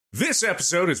This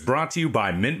episode is brought to you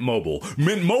by Mint Mobile.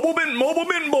 Mint Mobile, Mint Mobile,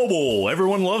 Mint Mobile.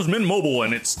 Everyone loves Mint Mobile,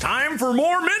 and it's time for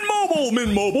more Mint Mobile,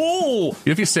 Mint Mobile.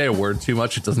 If you say a word too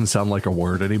much, it doesn't sound like a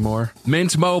word anymore.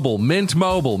 Mint Mobile, Mint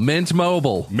Mobile, Mint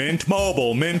Mobile. Mint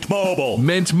Mobile, Mint Mobile.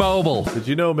 Mint Mobile. Did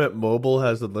you know Mint Mobile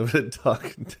has unlimited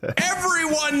talk and text?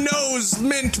 Everyone knows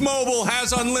Mint Mobile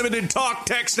has unlimited talk,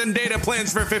 text, and data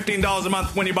plans for $15 a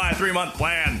month when you buy a 3-month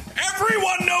plan.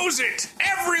 Everyone knows it.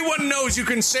 Everyone knows you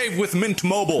can save with Mint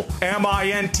Mobile.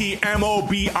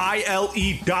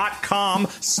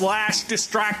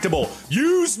 MintMobile.com/distractible.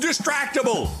 Use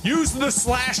Distractable. Use the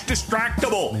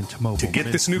 /distractable. To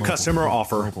get this new customer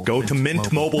offer, go to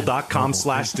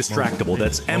mintmobile.com/distractible.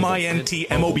 That's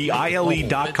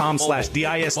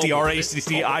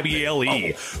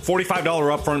MintMobile.com/distractable.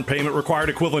 $45 upfront payment required,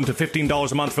 equivalent to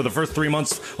 $15 a month for the first 3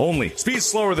 months only. Speed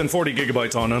slower than 40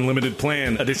 gigabytes on unlimited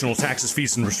plan. Additional taxes,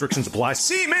 fees, and restrictions apply.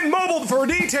 See Mint Mobile for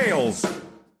details.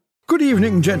 Good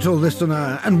evening, gentle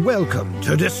listener, and welcome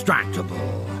to Distractable.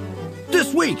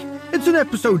 This week, it's an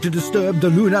episode to disturb the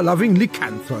lunar-loving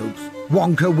lycanthropes.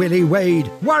 Wonka Willie Wade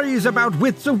worries about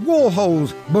widths of war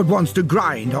holes, but wants to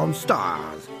grind on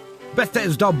stars.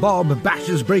 Bethesda Bob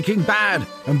bashes Breaking Bad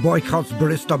and boycotts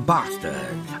Barista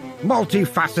Bastards.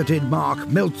 Multifaceted Mark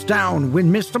melts down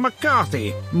when Mr.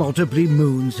 McCarthy multiply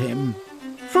moons him.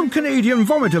 From Canadian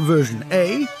Vomiter version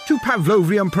A to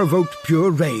Pavlovian provoked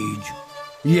pure rage.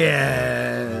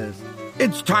 Yes,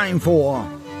 it's time for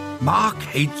Mark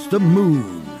Hates the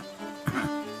Moon.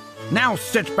 Now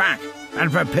sit back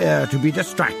and prepare to be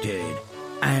distracted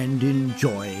and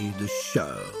enjoy the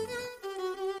show.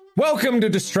 Welcome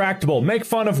to Distractable. Make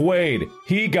fun of Wade.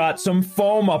 He got some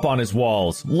foam up on his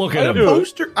walls. Look at him.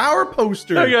 Our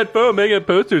poster. I got foam. I got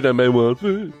posters on my walls.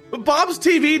 But Bob's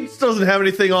TV doesn't have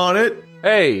anything on it.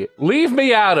 Hey, leave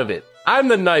me out of it. I'm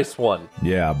the nice one.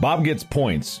 Yeah, Bob gets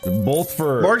points. Both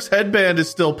for... Mark's headband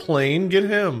is still plain. Get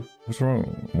him. What's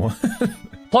wrong? What?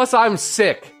 Plus, I'm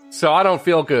sick, so I don't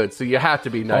feel good, so you have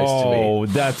to be nice to me. Oh,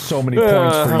 that's so many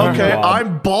points for you, Okay, Bob.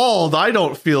 I'm bald. I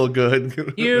don't feel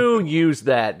good. You use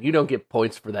that. You don't get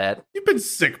points for that. You've been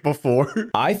sick before.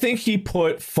 I think he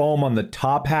put foam on the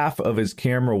top half of his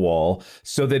camera wall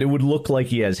so that it would look like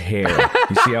he has hair.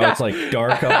 You see how it's like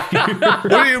dark up here? What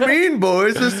do you mean,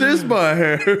 boys? This is my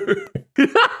hair.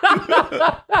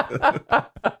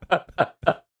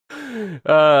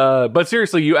 But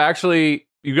seriously, you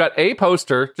got a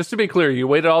poster. Just to be clear, you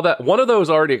waited all that. One of those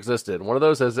already existed. One of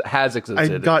those has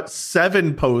existed. I got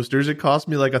 7 posters. It cost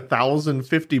me like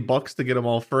 $1,050 to get them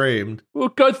all framed. Well,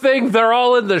 good thing they're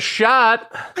all in the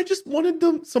shot. I just wanted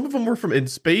them. Some of them were from In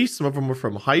Space. Some of them were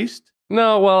from Heist.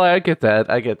 No, well, I get that.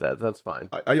 That's fine.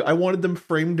 I wanted them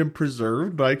framed and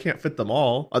preserved, but I can't fit them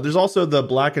all. There's also the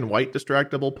black and white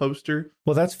Distractable poster.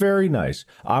 Well, that's very nice.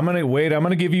 I'm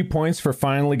gonna give you points for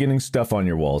finally getting stuff on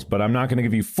your walls, but I'm not gonna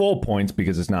give you full points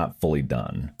because it's not fully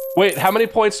done. Wait, how many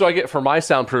points do I get for my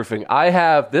soundproofing? I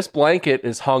have this blanket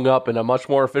is hung up in a much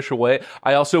more official way.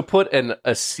 I also put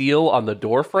a seal on the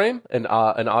door frame, an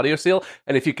audio seal,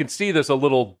 and if you can see, there's a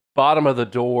little bottom of the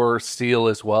door seal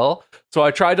as well. So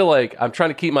I'm trying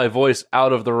to keep my voice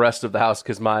out of the rest of the house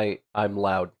because I'm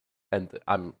loud and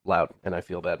I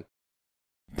feel bad.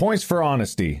 Points for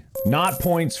honesty, not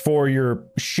points for your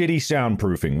shitty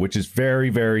soundproofing, which is very,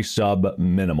 very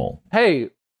sub-minimal.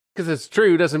 Hey, because it's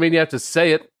true doesn't mean you have to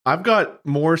say it. I've got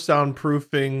more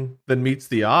soundproofing than meets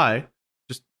the eye.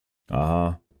 Just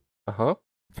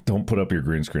Don't put up your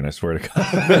green screen, I swear to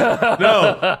God.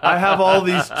 No, I have all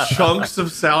these chunks of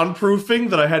soundproofing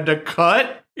that I had to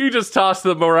cut. You just toss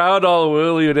them around all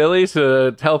willy-nilly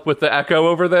to help with the echo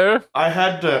over there? I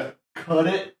had to cut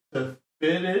it to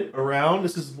fit it around.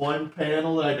 This is one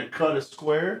panel that I had to cut a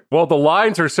square. Well, the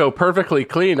lines are so perfectly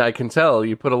clean, I can tell.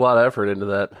 You put a lot of effort into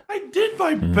that. I did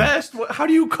my best. How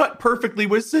do you cut perfectly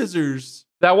with scissors?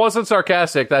 That wasn't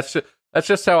sarcastic. That's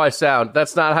just how I sound.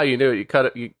 That's not how you do it. You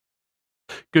cut it.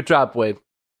 Good job, Wade.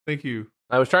 Thank you.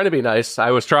 I was trying to be nice.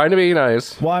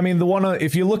 Well, I mean, the one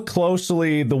if you look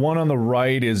closely, the one on the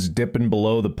right is dipping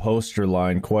below the poster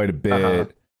line quite a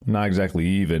bit. Not exactly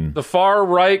even. The far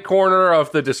right corner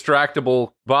of the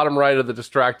Distractable, bottom right of the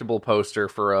Distractable poster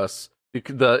for us.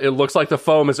 It looks like the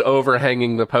foam is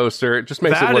overhanging the poster. It just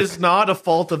makes it look... That is not a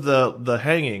fault of the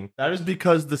hanging. That is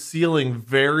because the ceiling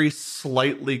very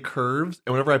slightly curves.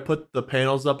 And whenever I put the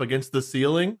panels up against the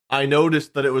ceiling, I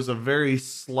noticed that it was a very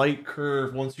slight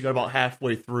curve once you got about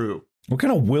halfway through. What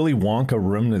kind of Willy Wonka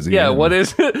room is he in? What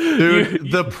is it?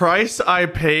 Dude, the price I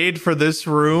paid for this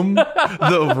room,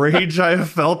 the rage I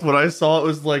felt when I saw it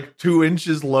was like 2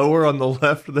 inches lower on the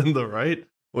left than the right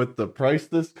with the price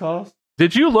this cost.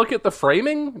 Did you look at the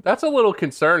framing? That's a little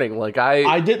concerning. Like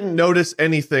I didn't notice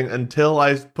anything until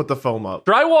I put the foam up.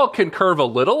 Drywall can curve a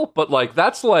little, but like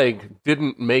that's like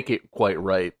didn't make it quite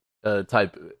right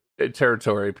type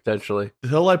territory potentially.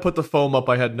 Until I put the foam up,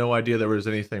 I had no idea there was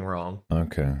anything wrong.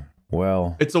 Okay.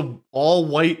 Well, it's a all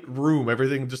white room.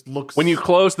 Everything just looks. When you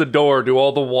close the door, do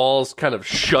all the walls kind of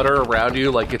shudder around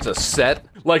you like it's a set,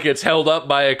 like it's held up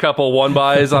by a couple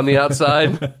 1x on the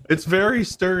outside? It's very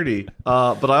sturdy.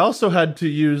 But I also had to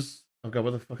use. Oh god,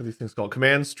 what the fuck are these things called?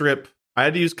 Command strip. I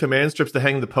had to use command strips to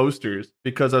hang the posters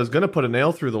because I was going to put a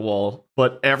nail through the wall,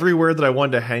 but everywhere that I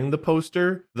wanted to hang the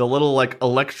poster, the little like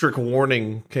electric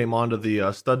warning came onto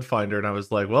the stud finder, and I was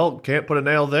like, well, can't put a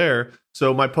nail there.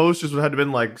 So my posters would have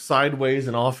been like sideways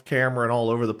and off camera and all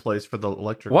over the place for the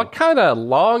electric. What kind of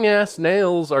long ass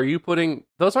nails are you putting?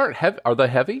 Those aren't heavy. Are they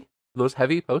heavy? Those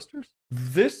heavy posters?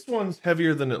 This one's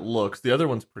heavier than it looks. The other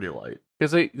one's pretty light.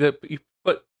 Because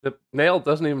the nail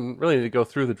doesn't even really need to go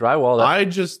through the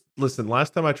drywall. Listen,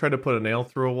 last time I tried to put a nail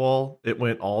through a wall, it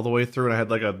went all the way through and I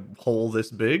had like a hole this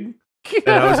big. And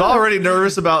I was already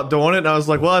nervous about doing it. And I was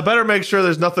like, well, I better make sure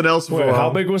there's nothing else. Wait,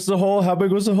 how big was the hole? How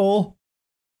big was the hole?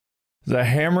 The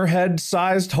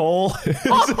hammerhead-sized hole. I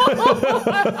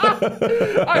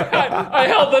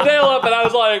held the nail up and I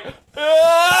was like,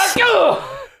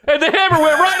 and the hammer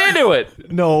went right into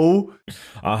it. No.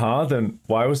 Then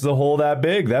why was the hole that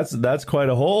big? That's quite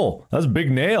a hole. That's a big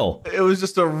nail. It was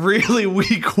just a really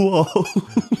weak wall.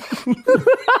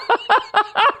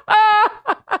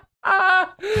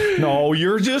 No,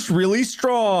 you're just really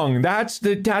strong. That's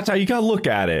how you gotta look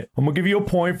at it. I'm gonna give you a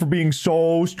point for being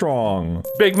so strong.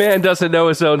 Big man doesn't know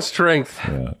his own strength.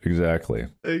 Yeah, exactly.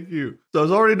 Thank you. So I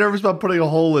was already nervous about putting a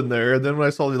hole in there, and then when I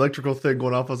saw the electrical thing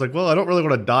going off, I was like, well, I don't really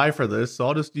want to die for this, so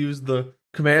I'll just use the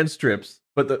command strips.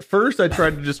 But at first I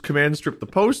tried to just command strip the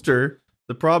poster.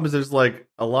 The problem is there's like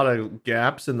a lot of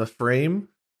gaps in the frame.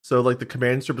 So like the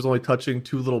command strip is only touching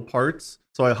two little parts.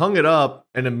 So I hung it up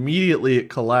and immediately it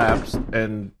collapsed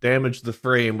and damaged the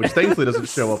frame, which thankfully doesn't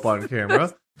show up on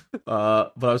camera.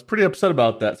 But I was pretty upset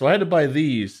about that. So I had to buy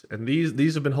these, and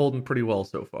these have been holding pretty well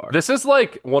so far. This is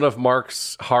like one of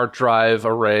Mark's hard drive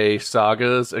array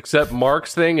sagas, except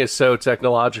Mark's thing is so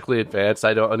technologically advanced,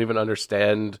 I don't even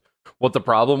understand what the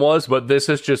problem was, but this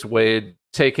has just weighed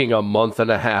taking a month and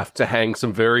a half to hang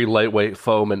some very lightweight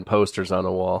foam and posters on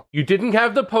a wall. You didn't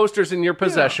have the posters in your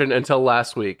possession until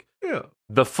last week. Yeah.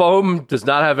 The foam does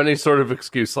not have any sort of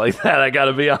excuse like that, I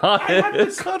gotta be honest. I had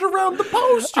to cut around the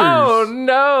posters. Oh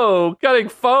no, cutting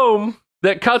foam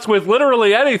that cuts with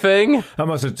literally anything. That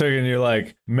must have taken you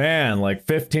like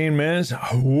 15 minutes.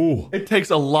 Ooh. It takes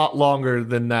a lot longer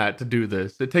than that to do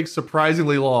this. It takes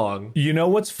surprisingly long. You know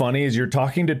what's funny is you're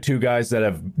talking to two guys that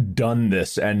have done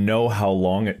this and know how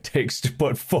long it takes to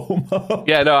put foam up.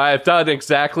 Yeah, no, I've done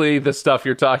exactly the stuff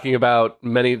you're talking about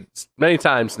many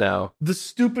times now. The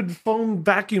stupid foam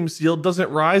vacuum seal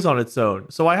doesn't rise on its own,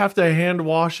 so I have to hand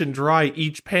wash and dry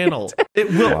each panel.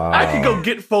 It will. Wow. I can go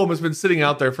get foam. It's been sitting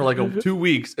out there for like 2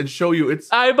 weeks and show you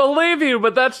it's. I believe you,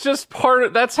 but that's just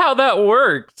that's how that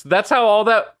works. That's how all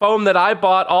that foam that I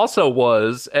bought also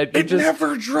was. And it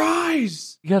never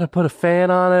dries. You gotta put a fan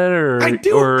on it, or I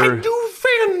do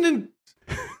fan and.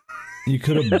 You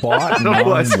could have bought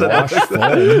non-wash foam.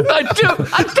 I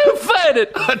do fan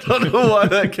it. I don't know why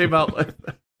that came out like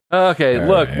that. Okay, All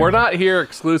look, right. we're not here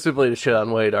exclusively to shit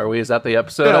on Wade, are we? Is that the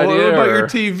episode Yeah, idea? what about or- your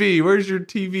TV? Where's your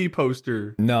TV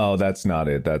poster? No, that's not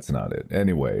it.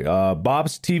 Anyway,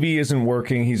 Bob's TV isn't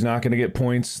working. He's not going to get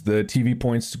points. The TV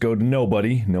points go to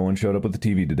nobody. No one showed up with the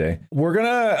TV today. We're going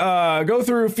to go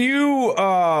through a few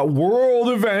world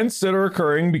events that are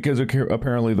occurring because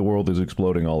apparently the world is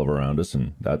exploding all around us,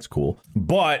 and that's cool.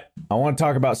 But I want to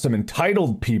talk about some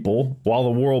entitled people while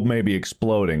the world may be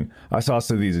exploding. I saw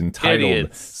some of these entitled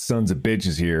Idiots. sons of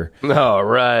bitches here. All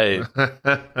right.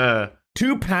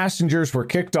 2 passengers were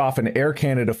kicked off an Air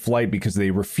Canada flight because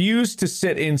they refused to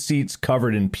sit in seats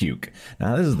covered in puke.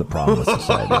 Now, this is the problem with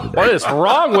society today. What is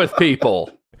wrong with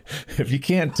people? If you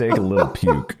can't take a little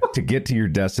puke to get to your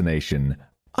destination,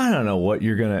 I don't know what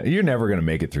you're never gonna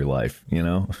make it through life, you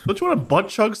know? Don't you want to butt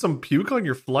chug some puke on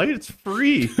your flight? It's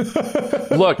free.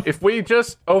 Look, if we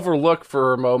just overlook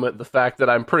for a moment the fact that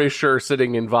I'm pretty sure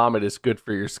sitting in vomit is good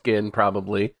for your skin,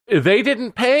 probably. They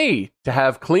didn't pay to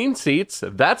have clean seats.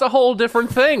 That's a whole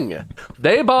different thing.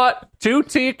 They bought 2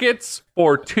 tickets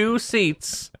for 2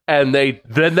 seats, and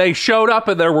they showed up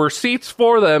and there were seats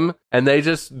for them, and they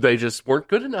just weren't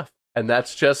good enough. And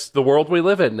that's just the world we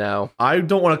live in now. I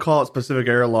don't want to call it specific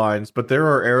airlines, but there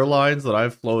are airlines that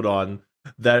I've flown on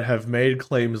that have made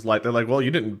claims like, they're like, well,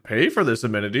 you didn't pay for this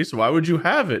amenity, so why would you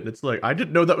have it? And it's like, I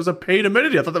didn't know that was a paid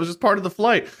amenity. I thought that was just part of the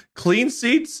flight. Clean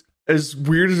seats, as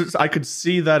weird as it's, I could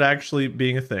see that actually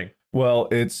being a thing. Well,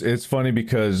 it's funny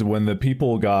because when the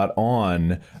people got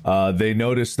on, they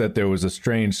noticed that there was a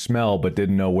strange smell but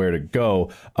didn't know where to go.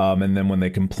 And then when they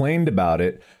complained about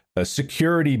it,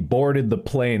 security boarded the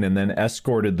plane and then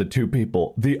escorted the two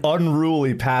people, the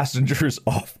unruly passengers,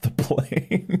 off the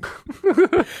plane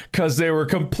because they were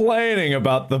complaining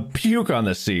about the puke on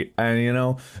the seat. And, you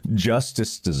know,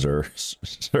 justice deserves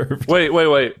served. Wait.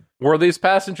 Were these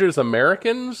passengers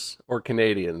Americans or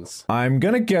Canadians? I'm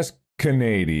going to guess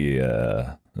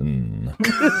Canada.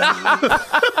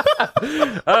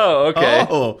 Oh, okay.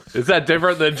 Oh, Is that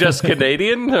different than just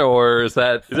Canadian, or is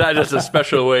that just a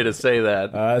special way to say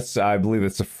that? I believe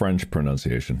it's a French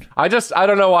pronunciation. I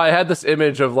don't know why I had this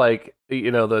image of, like, you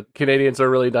know, the Canadians are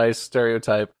really nice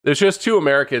stereotype. There's just two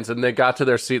Americans and they got to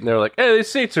their seat and they're like, hey,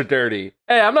 these seats are dirty.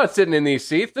 Hey, I'm not sitting in these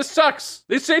seats. This sucks.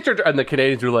 These seats are and the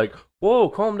Canadians are like, whoa,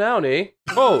 calm down, eh?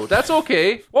 Oh, that's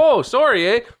okay. Whoa, sorry,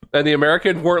 eh? And the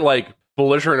Americans weren't like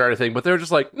belligerent or anything, but they were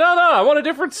just like, no, I want a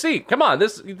different seat. Come on,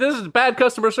 this is bad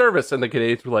customer service. And the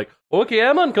Canadians were like, okay,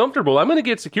 I'm uncomfortable. I'm gonna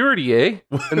get security, eh?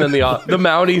 And then the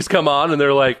Mounties come on and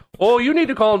they're like, oh, you need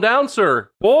to calm down, sir.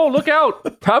 Oh, look out.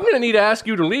 I'm gonna need to ask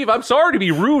you to leave. I'm sorry to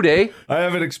be rude, eh? I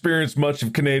haven't experienced much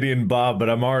of Canadian Bob, but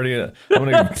I'm gonna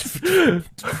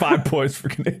 5 points for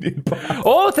Canadian Bob.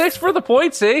 Oh, thanks for the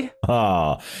points, eh?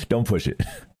 Don't push it.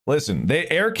 Listen,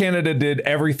 Air Canada did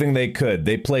everything they could.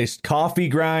 They placed coffee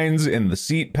grinds in the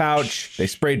seat pouch. They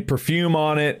sprayed perfume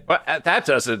on it. Well, that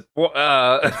doesn't.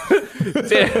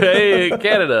 Hey,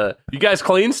 Canada, you guys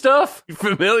clean stuff? You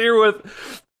familiar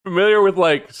with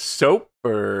like soap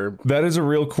or? That is a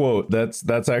real quote.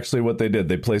 That's actually what they did.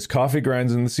 They placed coffee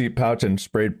grinds in the seat pouch and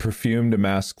sprayed perfume to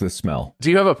mask the smell.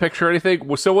 Do you have a picture or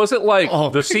anything? So was it like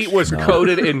the seat was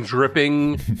coated in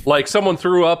dripping, like someone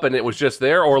threw up and it was just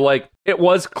there, or like it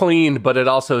was clean but it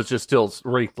also just still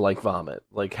reeked like vomit?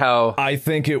 Like how? I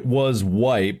think it was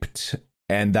wiped,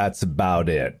 and that's about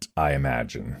it, I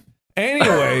imagine.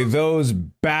 Anyway, those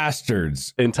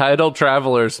bastards. Entitled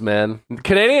travelers, man.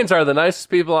 Canadians are the nicest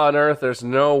people on earth. There's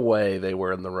no way they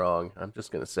were in the wrong. I'm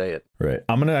just going to say it. Right.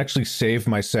 I'm going to actually save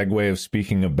my segue of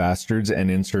speaking of bastards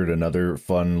and insert another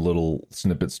fun little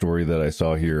snippet story that I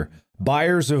saw here.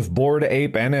 Buyers of Bored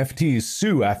Ape NFTs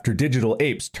sue after digital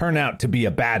apes turn out to be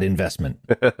a bad investment.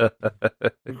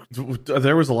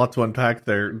 there was a lot to unpack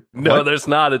there. No, What? there's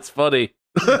not. It's funny.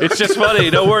 It's just funny.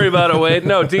 Don't worry about it, Wade.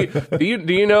 No, do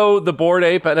you know the Bored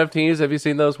Ape NFTs? Have you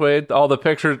seen those, Wade? All the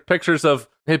pictures of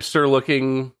hipster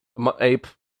looking ape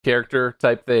character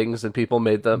type things, and people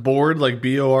made them. Bored, like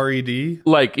BORED?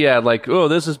 Like, yeah, like, oh,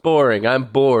 this is boring. I'm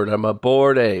bored. I'm a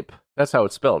bored ape. That's how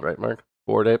it's spelled, right, Mark?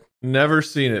 Bored ape? Never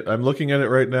seen it. I'm looking at it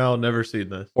right now. Never seen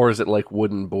this. Or is it like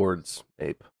wooden boards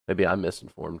ape? Maybe I'm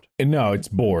misinformed. No, it's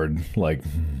bored. Like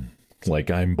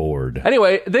I'm bored.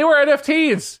 Anyway, they were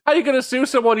NFTs. How are you going to sue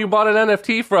someone you bought an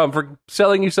NFT from for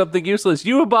selling you something useless?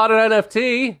 You bought an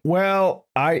NFT. Well,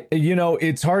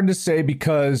 it's hard to say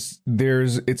because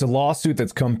it's a lawsuit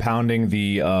that's compounding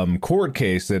the court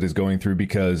case that is going through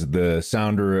because the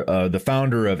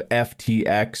founder of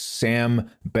FTX, Sam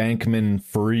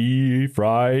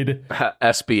Bankman-Fried.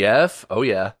 SBF? Oh,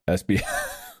 yeah. SBF.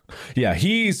 Yeah,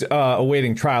 he's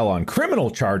awaiting trial on criminal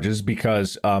charges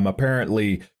because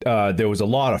apparently there was a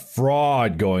lot of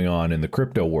fraud going on in the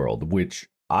crypto world, which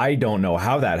I don't know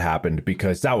how that happened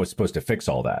because that was supposed to fix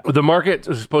all that. The market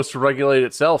was supposed to regulate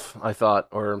itself, I thought,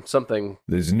 or something.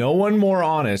 There's no one more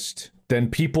honest than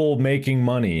people making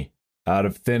money out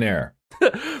of thin air.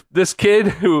 This kid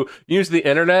who used the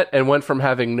internet and went from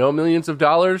having no millions of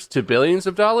dollars to billions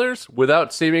of dollars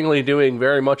without seemingly doing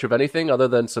very much of anything other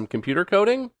than some computer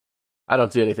coding. I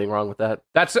don't see anything wrong with that.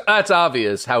 That's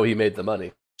obvious how he made the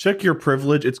money. Check your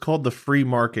privilege. It's called the free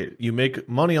market. You make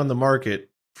money on the market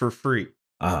for free.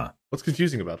 What's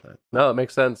confusing about that? No, it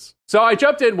makes sense. So I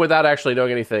jumped in without actually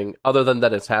knowing anything other than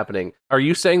that it's happening. Are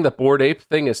you saying the Bored Ape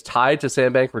thing is tied to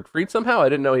Sam Bankman-Fried somehow? I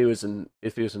didn't know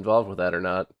if he was involved with that or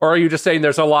not. Or are you just saying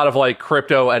there's a lot of like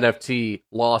crypto NFT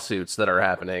lawsuits that are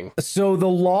happening? So the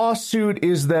lawsuit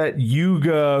is that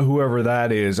Yuga, whoever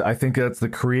that is, I think that's the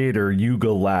creator,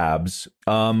 Yuga Labs,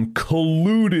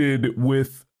 colluded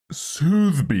with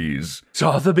Sotheby's.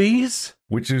 Sotheby's?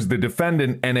 Which is the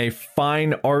defendant and a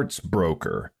fine arts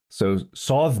broker. So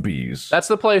Sotheby's. That's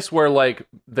the place where like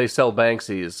they sell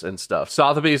Banksies and stuff.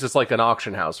 Sotheby's is like an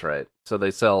auction house, right? So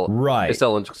they sell They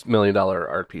sell $1 million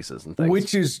art pieces and things.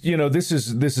 Which is, this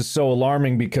is so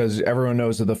alarming because everyone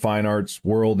knows that the fine arts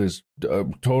world is a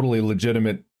totally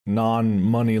legitimate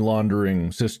non-money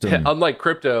laundering system. Unlike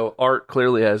crypto, art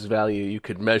clearly has value you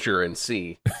could measure and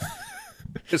see.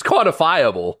 It's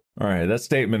quantifiable. All right, that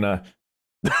statement.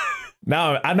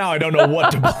 Now I don't know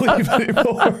what to believe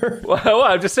anymore. Well,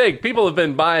 I'm just saying, people have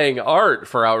been buying art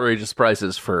for outrageous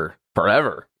prices for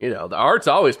forever. The art's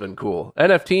always been cool.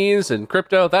 NFTs and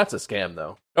crypto, that's a scam,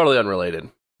 though. Totally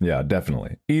unrelated. Yeah,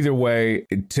 definitely. Either way,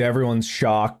 to everyone's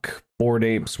shock, Bored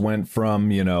Apes went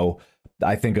from,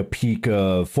 I think a peak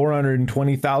of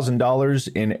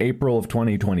 $420,000 in April of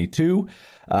 2022 to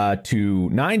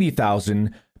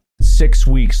 $90,000 6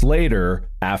 weeks later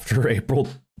after April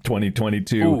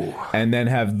 2022. Ooh. And then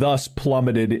have thus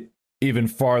plummeted even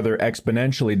farther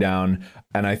exponentially down.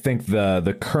 And I think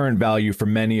the current value for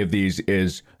many of these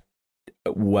is,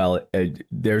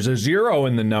 there's a zero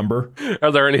in the number.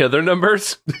 Are there any other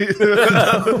numbers?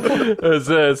 There's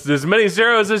as many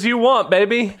zeros as you want,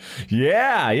 baby.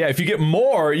 Yeah. If you get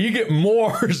more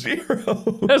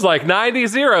zeros. There's like 90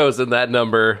 zeros in that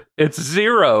number. It's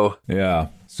zero. Yeah.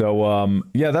 So,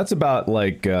 that's about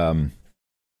like,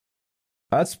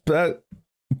 that's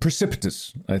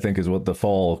precipitous, I think, is what the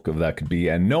fall of that could be.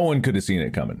 And no one could have seen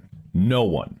it coming. No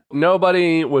one.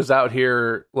 Nobody was out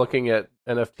here looking at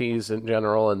NFTs in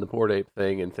general and the Bored Ape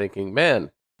thing and thinking,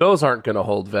 man, those aren't going to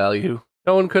hold value.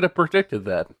 No one could have predicted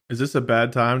that. Is this a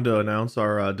bad time to announce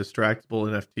our Distractable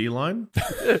NFT line?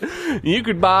 You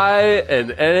could buy an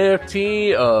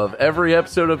NFT of every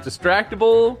episode of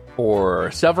Distractable for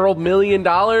several $1 million,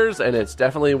 and it's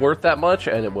definitely worth that much,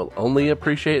 and it will only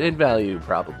appreciate in value,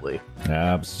 probably.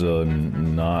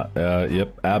 Absinthe.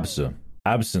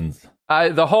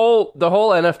 The whole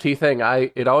NFT thing,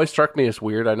 it always struck me as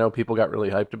weird. I know people got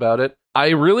really hyped about it. I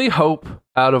really hope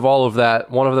out of all of that,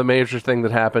 one of the major thing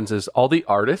that happens is all the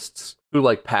artists who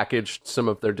like packaged some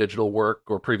of their digital work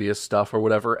or previous stuff or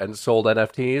whatever and sold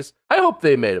NFTs. I hope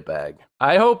they made a bag.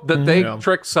 I hope that they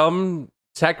tricked some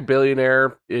tech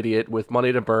billionaire idiot with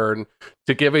money to burn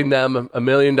to giving them $1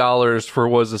 million for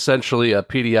what was essentially a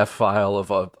PDF file of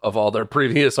all their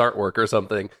previous artwork or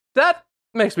something. That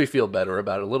makes me feel better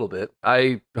about it a little bit.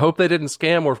 I hope they didn't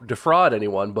scam or defraud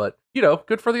anyone, but,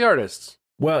 good for the artists.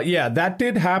 Well, yeah, that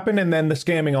did happen, and then the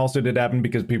scamming also did happen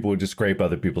because people would just scrape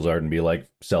other people's art and be like,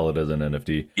 sell it as an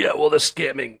NFT. Yeah, well, the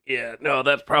scamming,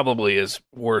 that probably is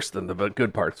worse than the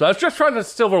good part. So I was just trying to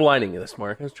silver lining this,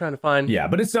 Mark. I was trying to find... Yeah,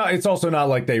 but it's also not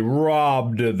like they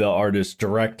robbed the artist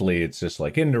directly. It's just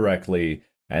like indirectly,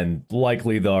 and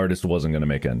likely the artist wasn't going to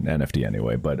make an NFT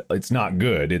anyway, but it's not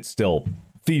good. It's still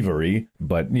thievery,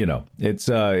 but it's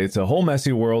a whole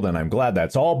messy world, and I'm glad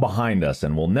that's all behind us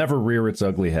and will never rear its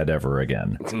ugly head ever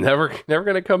again. It's never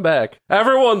gonna come back.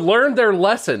 Everyone learned their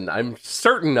lesson. I'm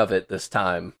certain of it this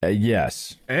time.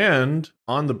 Yes. And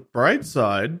on the bright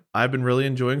side, I've been really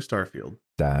enjoying Starfield.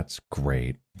 That's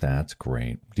great.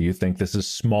 Do you think this is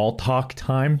small talk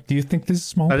time?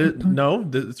 No,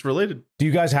 it's related. Do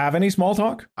you guys have any small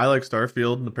talk? I like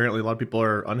Starfield, and apparently a lot of people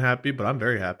are unhappy, but I'm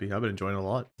very happy. I've been enjoying it a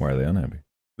lot. Why are they unhappy?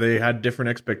 They had different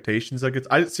expectations. I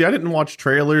didn't watch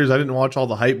trailers. I didn't watch all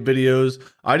the hype videos.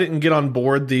 I didn't get on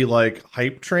board the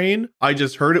hype train. I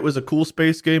just heard it was a cool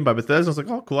space game by Bethesda. I was like,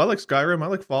 oh, cool. I like Skyrim. I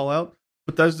like Fallout.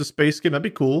 Bethesda space game, that'd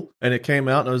be cool. And it came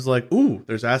out and I was like, ooh,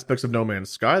 there's aspects of No Man's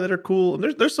Sky that are cool.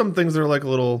 And there's some things that are like a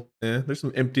little, there's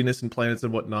some emptiness in planets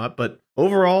and whatnot. But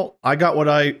overall, I got what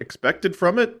I expected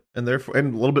from it and a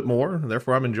little bit more. And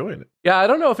therefore, I'm enjoying it. Yeah, I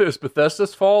don't know if it was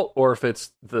Bethesda's fault or if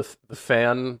it's the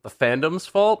fandom's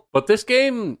fault. But this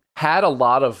game had a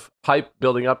lot of hype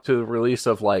building up to the release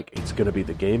of it's going to be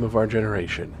the game of our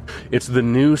generation. It's the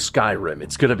new Skyrim.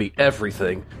 It's going to be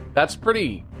everything. That's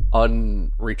pretty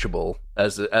unreachable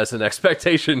as an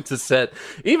expectation to set.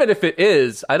 Even if it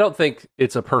is, I don't think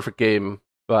it's a perfect game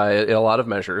by a lot of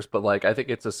measures, but I think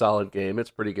it's a solid game. It's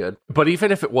pretty good. But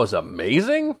even if it was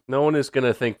amazing, no one is going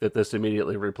to think that this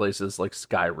immediately replaces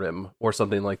Skyrim or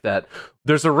something like that.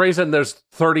 There's a reason there's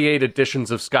 38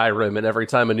 editions of Skyrim, and every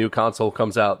time a new console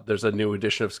comes out, there's a new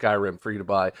edition of Skyrim for you to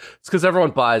buy. It's because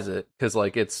everyone buys it because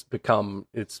it's become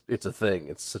it's a thing.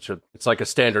 It's like a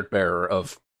standard bearer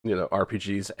of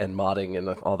RPGs and modding and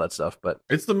all that stuff. But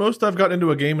it's the most I've gotten into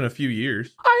a game in a few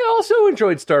years. I also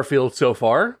enjoyed Starfield so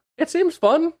far. It seems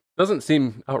fun. Doesn't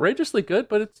seem outrageously good,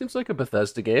 but it seems like a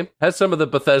Bethesda game. Has some of the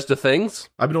Bethesda things.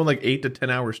 I've been on 8 to 10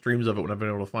 hour streams of it when I've been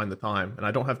able to find the time, and I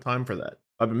don't have time for that.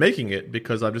 I've been making it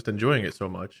because I'm just enjoying it so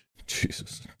much.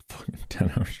 Jesus, fucking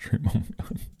 10-hour stream. Oh my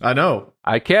God. I know.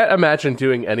 I can't imagine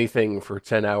doing anything for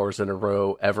 10 hours in a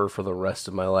row ever for the rest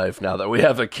of my life now that we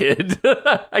have a kid.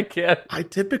 I can't. I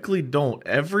typically don't.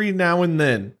 Every now and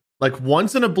then, Like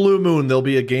once in a blue moon, there'll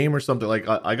be a game or something. Like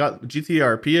I got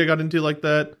GTRP I got into like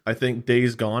that. I think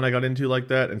Days Gone I got into like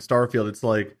that. And Starfield, it's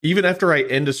like, even after I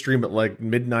end a stream at like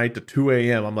midnight to 2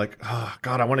 a.m., I'm like, oh,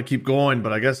 God, I want to keep going,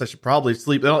 but I guess I should probably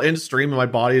sleep. Then I'll end stream and my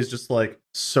body is just like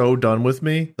so done with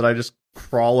me that I just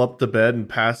crawl up to bed and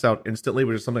pass out instantly,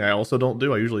 which is something I also don't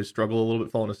do. I usually struggle a little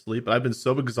bit falling asleep, but I've been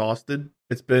so exhausted.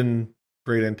 It's been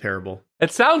great and terrible.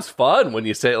 It sounds fun when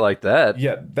you say it like that.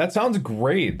 Yeah, that sounds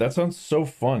great. That sounds so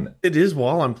fun. It is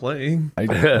while I'm playing.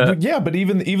 Yeah, but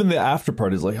even the after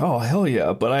part is like, oh hell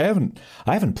yeah! But I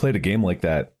haven't played a game like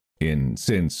that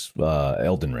since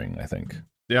Elden Ring, I think.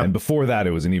 Yeah, and before that,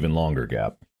 it was an even longer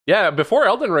gap. Yeah, before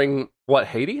Elden Ring, what,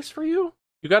 Hades for you?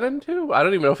 You got into? I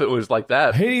don't even know if it was like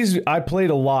that. Hades, I played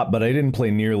a lot, but I didn't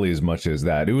play nearly as much as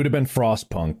that. It would have been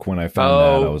Frostpunk when I found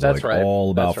that. I was like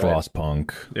all about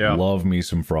Frostpunk. Yeah. Love me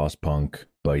some Frostpunk.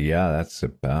 But yeah, that's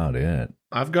about it.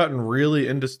 I've gotten really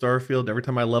into Starfield. Every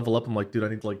time I level up, I'm like, dude, I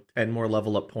need like 10 more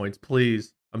level up points,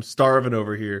 please. I'm starving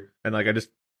over here. And like, I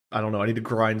don't know, I need to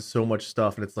grind so much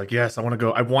stuff. And it's like, yes, I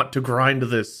want to grind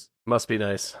this. Must be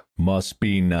nice. Must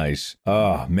be nice.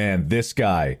 Oh, man, this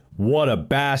guy. What a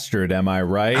bastard, am I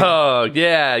right? Oh,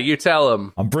 yeah, you tell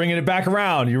him. I'm bringing it back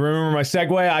around. You remember my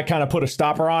segue? I kind of put a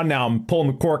stopper on. Now I'm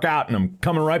pulling the cork out, and I'm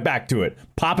coming right back to it.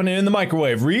 Popping it in the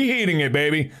microwave. Reheating it,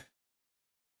 baby.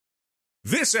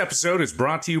 This episode is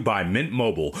brought to you by Mint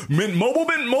Mobile. Mint Mobile,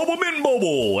 Mint Mobile, Mint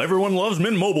Mobile. Everyone loves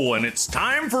Mint Mobile, and it's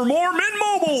time for more Mint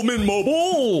Mobile, Mint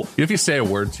Mobile. If you say a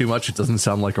word too much, it doesn't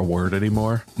sound like a word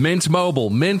anymore. Mint Mobile,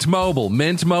 Mint Mobile,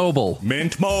 Mint Mobile.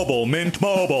 Mint Mobile, Mint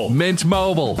Mobile. Mint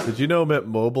Mobile. Did you know Mint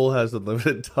Mobile has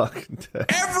unlimited talk and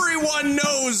text? Everyone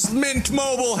knows Mint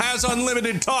Mobile has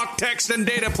unlimited talk, text, and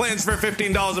data plans for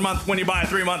 $15 a month when you buy a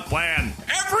 3-month plan.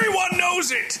 Everyone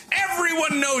knows it.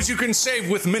 Everyone knows you can save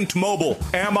with Mint Mobile.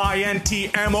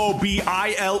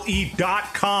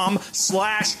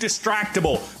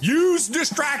 MintMobile.com/distractible. Use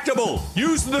Distractable.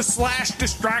 Use the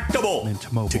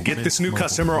 /distractable. To get this new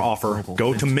customer offer,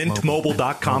 go to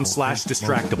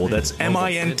mintmobile.com/distractible. That's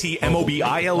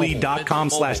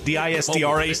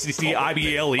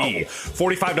MintMobile.com/distractable.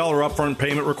 $45 upfront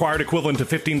payment required, equivalent to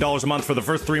 $15 a month for the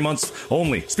first 3 months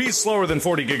only. Speed slower than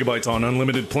 40 gigabytes on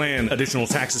unlimited plan. Additional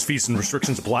taxes, fees, and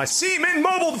restrictions apply. See Mint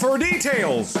Mobile for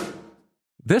details.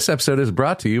 This episode is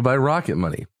brought to you by Rocket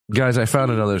Money. Guys, I found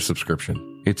another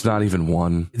subscription. It's not even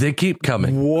one. They keep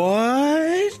coming.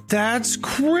 What? That's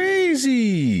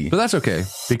crazy. But that's okay,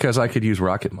 because I could use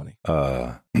Rocket Money.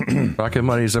 Rocket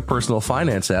Money is a personal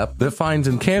finance app that finds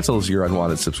and cancels your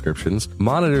unwanted subscriptions,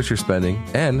 monitors your spending,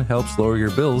 and helps lower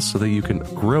your bills so that you can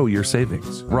grow your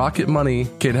savings. Rocket Money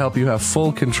can help you have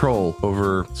full control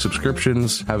over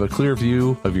subscriptions, have a clear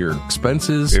view of your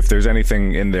expenses. If there's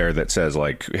anything in there that says,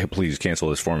 like, hey, please cancel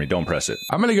this for me, don't press it.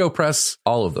 I'm going to go press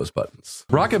all of those buttons.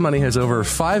 Rocket Money has over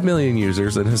 5 million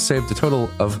users and has saved a total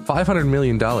of $500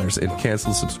 million in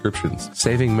canceled subscriptions,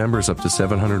 saving members up to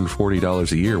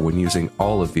 $740 a year when using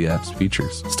all of the app's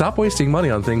features. Stop wasting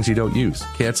money on things you don't use.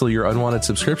 Cancel your unwanted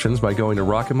subscriptions by going to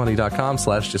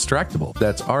rocketmoney.com/distractible.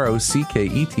 That's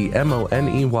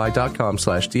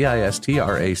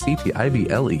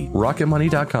ROCKETMONEY.com/DISTRACTIVLE.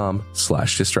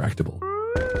 Rocketmoney.com/distractible.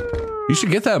 You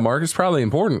should get that, Mark. It's probably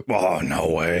important. Oh, no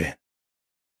way.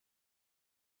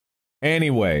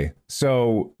 Anyway,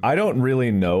 so I don't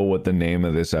really know what the name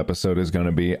of this episode is going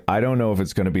to be. I don't know if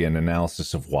it's going to be an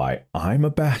analysis of why I'm a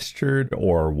bastard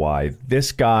or why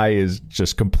this guy is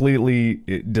just completely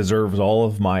deserves all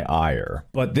of my ire.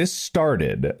 But this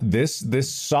started, this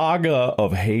saga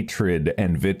of hatred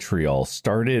and vitriol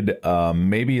started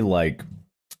maybe like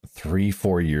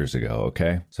 3-4 years ago,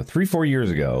 okay? So 3-4 years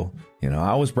ago,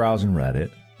 I was browsing Reddit.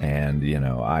 And,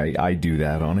 I do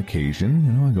that on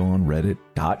occasion. I go on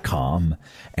reddit.com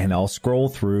and I'll scroll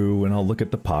through and I'll look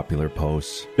at the popular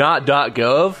posts. Not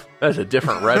 .gov? That's a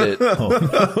different Reddit.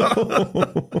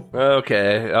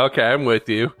 Okay, I'm with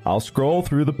you. I'll scroll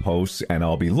through the posts and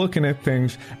I'll be looking at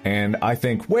things. And I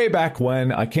think way back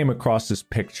when I came across this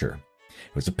picture.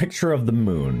 It was a picture of the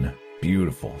moon.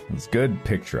 Beautiful. It's a good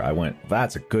picture. I went,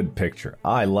 that's a good picture.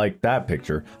 I like that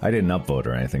picture. I didn't upvote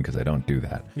or anything because I don't do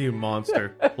that. You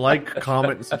monster. Like,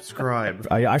 comment, and subscribe.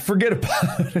 I forget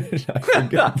about it.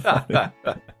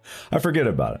 I forget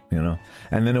about it,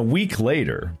 And then a week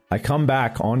later, I come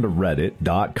back onto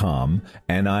reddit.com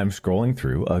and I'm scrolling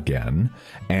through again.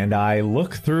 And I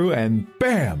look through and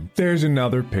bam, there's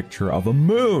another picture of a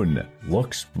moon.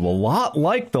 Looks a lot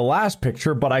like the last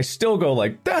picture, but I still go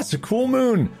like, that's a cool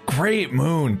moon. Great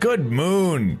moon. Good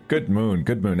moon. Good moon.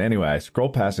 Good moon. Anyway, I scroll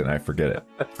past it and I forget it.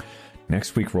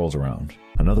 Next week rolls around.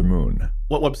 Another moon.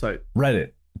 What website?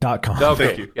 Reddit. Reddit.com. Okay,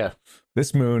 Thank you. yeah.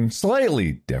 This moon,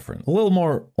 slightly different, a little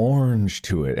more orange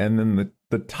to it. And then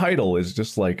the title is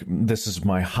just like, this is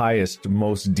my highest,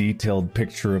 most detailed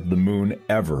picture of the moon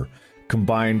ever,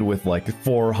 combined with like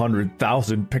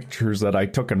 400,000 pictures that I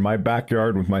took in my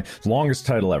backyard with my longest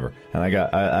title ever. And I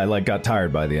got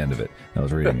tired by the end of it. I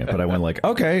was reading it, but I went like,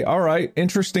 okay, all right,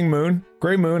 interesting moon,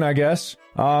 gray moon, I guess.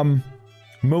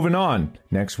 Moving on.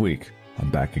 Next week,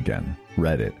 I'm back again.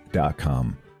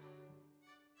 Reddit.com.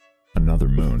 Another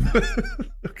moon.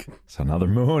 It's another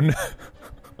moon.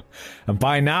 And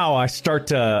by now I start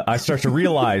to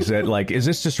realize that, like, is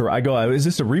this a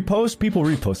repost? People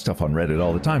repost stuff on Reddit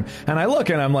all the time. And I look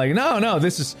and I'm like, no,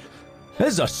 this is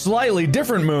a slightly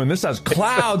different moon. This has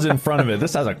clouds in front of it.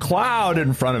 This has a cloud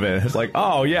in front of it. It's like,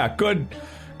 oh yeah, good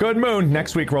moon.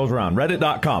 Next week rolls around.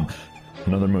 Reddit.com.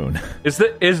 Another moon. Is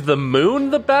the moon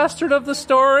the bastard of the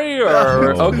story,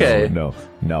 or okay? No.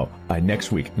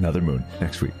 Next week, another moon.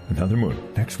 Next week, another moon.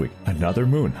 Next week, another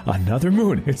moon. Another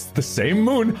moon. It's the same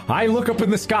moon. I look up in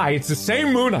the sky. It's the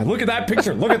same moon. I look at that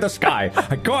picture. Look at the sky.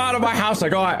 I go out of my house. I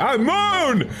go,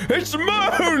 moon. It's the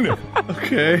moon.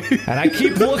 Okay. And I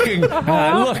keep looking. And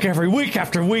I look every week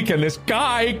after week, and this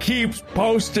guy keeps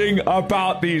posting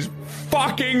about these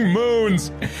fucking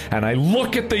moons. And I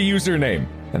look at the username.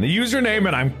 And the username,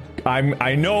 and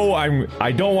I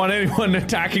don't want anyone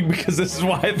attacking, because this is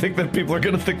why I think that people are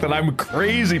going to think that I'm a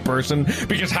crazy person,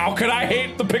 because how could I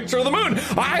hate the picture of the moon?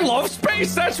 I love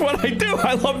space. That's what I do.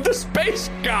 I love the space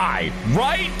guy,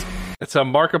 right? It's a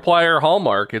Markiplier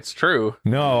hallmark. It's true.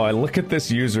 No, I look at this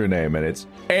username, and it's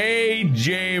A.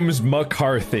 James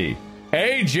McCarthy.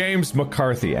 A. James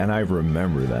McCarthy, and I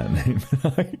remember that name.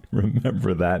 I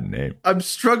remember that name. I'm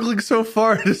struggling so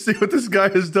far to see what this guy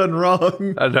has done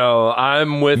wrong. No,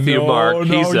 I'm with you, Mark.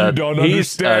 You don't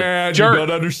he's understand. A jerk. You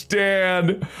don't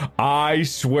understand. I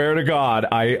swear to God,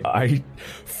 I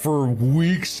for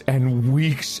weeks and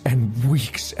weeks and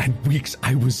weeks and weeks,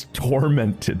 I was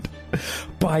tormented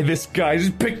by this guy's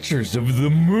pictures of the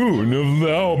moon, of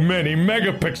how many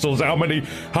megapixels,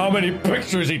 how many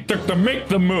pictures he took to make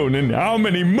the moon, and how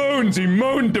many moons he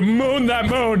mooned to moon that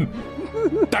moon.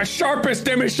 The sharpest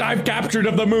image I've captured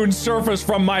of the moon's surface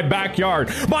from my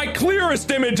backyard. My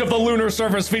clearest image of the lunar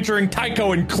surface featuring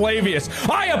Tycho and Clavius.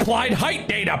 I applied height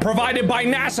data provided by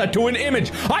NASA to an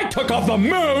image I took of the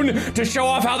moon to show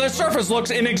off how the surface looks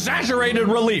in exaggerated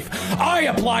relief. I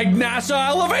applied NASA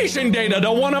elevation data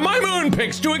to one of my moon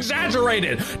pics to exaggerate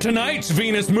it. Tonight's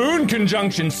Venus-Moon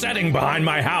conjunction setting behind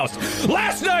my house.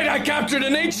 Last night I captured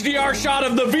an HDR shot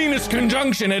of the Venus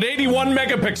conjunction at 81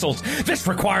 megapixels. This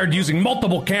required using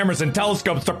multiple cameras and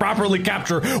telescopes to properly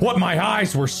capture what my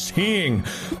eyes were seeing.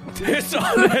 This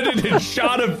unedited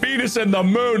shot of Venus and the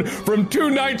moon from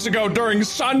 2 nights ago during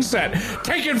sunset,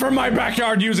 taken from my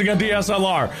backyard using a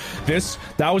DSLR.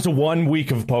 That was a 1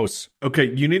 week of posts.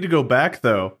 Okay, you need to go back,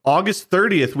 though. August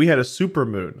 30th, we had a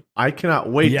supermoon. I cannot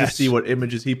wait Yes. to see what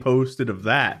images he posted of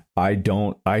that. I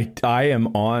am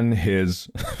on his...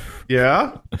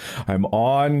 Yeah? I'm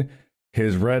on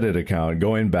his Reddit account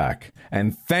going back,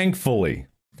 and thankfully,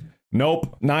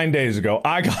 9 days ago,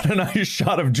 I got a nice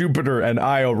shot of Jupiter and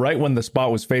Io right when the spot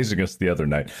was facing us the other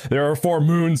night. There are 4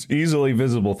 moons easily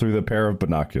visible through the pair of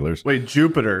binoculars. Wait,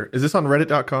 Jupiter. Is this on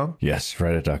Reddit.com? Yes,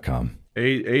 Reddit.com.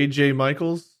 AJ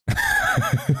Michaels?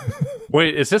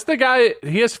 Wait, is this the guy?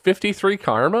 He has 53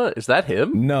 karma? Is that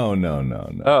him? No.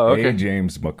 Oh, okay. A.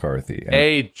 James McCarthy.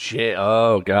 AJ.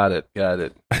 Oh, got it.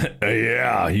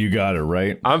 Yeah, you got it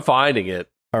right. I'm finding it.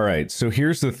 All right, so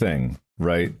here's the thing,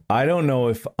 right? I don't know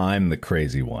if I'm the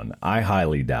crazy one. I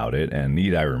highly doubt it, and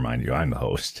need I remind you, I'm the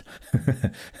host.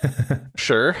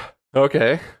 Sure.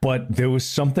 Okay. But there was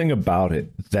something about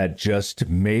it that just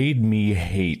made me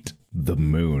hate the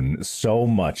moon so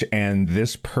much, and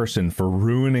this person for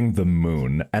ruining the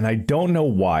moon, and I don't know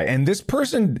why. And this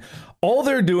person, all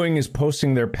they're doing is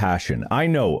posting their passion. I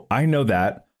know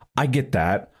that. I get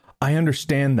that. I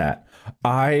understand that.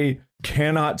 I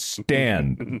cannot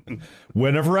stand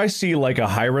whenever I see like a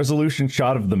high resolution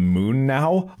shot of the moon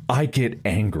now, I get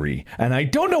angry. And I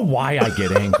don't know why I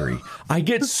get angry. I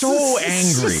get so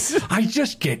angry. I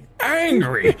just get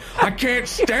angry. I can't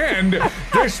stand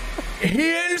this.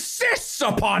 He insists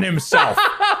upon himself.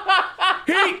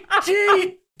 He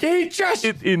just...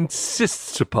 It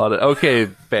insists upon it. Okay,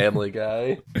 Family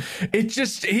Guy.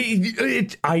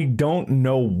 I don't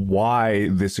know why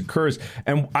this occurs.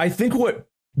 And I think what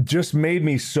just made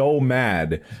me so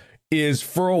mad is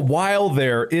for a while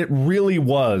there, it really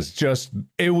was just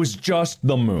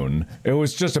the moon. It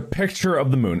was just a picture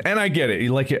of the moon. And I get it.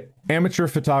 You're like an amateur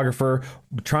photographer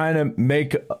trying to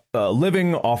make a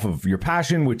living off of your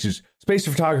passion, which is space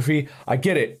photography. I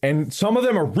get it. And some of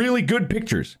them are really good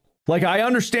pictures. Like, I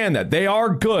understand that. They are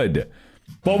good.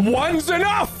 But one's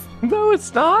enough! No,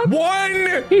 it's not.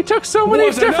 One! He took so many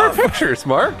was different enough. pictures,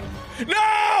 Mark.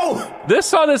 No!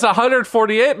 This one is a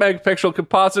 148 megapixel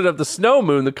composite of the snow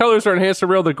moon. The colors are enhanced to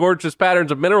reveal the gorgeous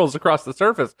patterns of minerals across the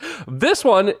surface. This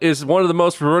one is one of the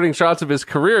most rewarding shots of his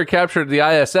career, captured at the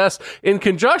ISS in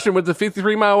conjunction with the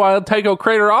 53-mile-wide Tycho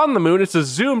crater on the moon. It's a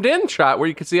zoomed-in shot where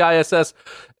you can see ISS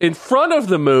in front of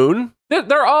the moon.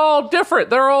 They're all different.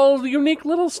 They're all unique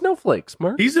little snowflakes,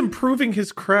 Mark. He's improving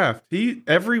his craft.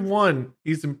 Every one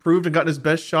he's improved and gotten his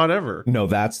best shot ever. No,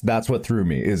 that's what threw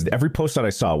me. Is every post that I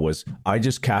saw was, I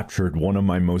just captured one of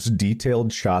my most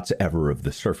detailed shots ever of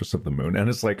the surface of the moon. And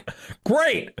it's like,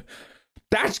 great!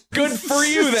 That's good for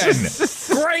you then!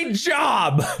 Great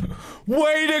job!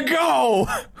 Way to go!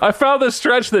 I found the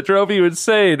stretch that drove you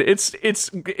insane.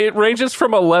 It ranges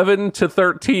from 11 to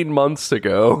 13 months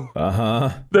ago. Uh-huh.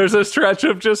 There's a stretch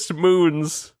of just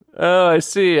moons. Oh, I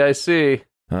see.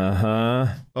 Uh-huh.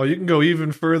 Oh, you can go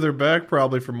even further back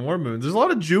probably for more moons. There's a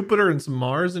lot of Jupiter and some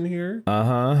Mars in here.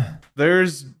 Uh-huh.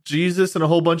 There's Jesus and a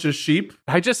whole bunch of sheep.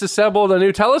 I just assembled a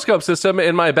new telescope system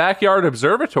in my backyard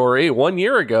observatory 1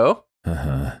 year ago.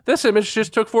 Uh-huh. This image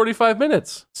just took 45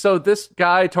 minutes. So this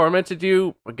guy tormented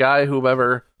you, a guy,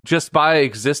 whoever, just by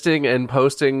existing and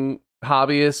posting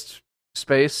hobbyist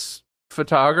space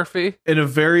photography, In a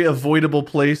very avoidable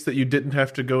place that you didn't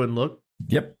have to go and look.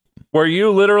 Yep. where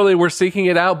you literally were seeking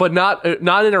it out, but not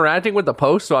interacting with the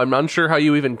post. So I'm unsure how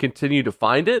you even continue to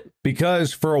find it.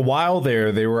 Because for a while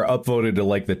there, they were upvoted to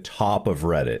like the top of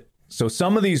Reddit. So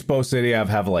some of these posts that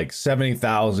have like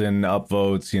 70,000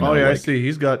 upvotes, you know. Oh, yeah, I like, see.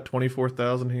 He's got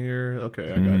 24,000 here.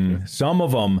 Okay, I got you. Some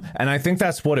of them, and I think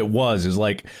that's what it was, is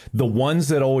like the ones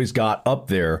that always got up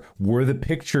there were the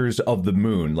pictures of the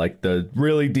moon, like the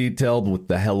really detailed with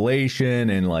the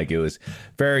halation, and like it was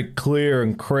very clear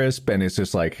and crisp, and it's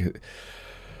just like...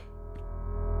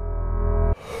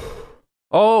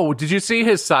 Oh, did you see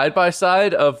his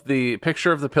side-by-side of the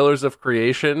picture of the Pillars of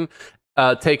Creation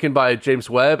taken by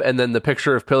James Webb, and then the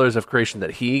picture of Pillars of Creation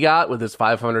that he got with his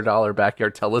 $500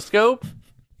 backyard telescope?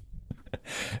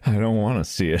 I don't want to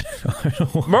see it.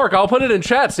 Mark, I'll put it in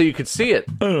chat so you can see it.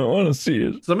 I don't want to see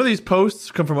it. Some of these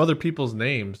posts come from other people's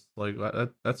names. Like,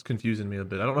 that's confusing me a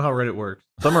bit. I don't know how Reddit works.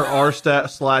 Some are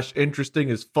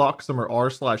r/interesting as fuck. Some are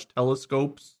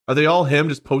r/telescopes. Are they all him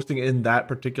just posting in that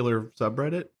particular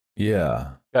subreddit?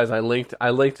 Yeah. Guys, I linked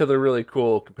to the really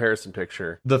cool comparison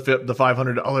picture. The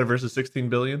 $500 versus 16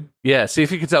 billion? Yeah, see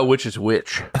if you can tell which is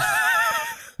which.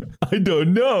 I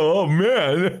don't know. Oh,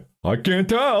 man. I can't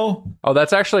tell. Oh,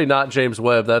 that's actually not James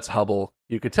Webb. That's Hubble.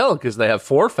 You could tell because they have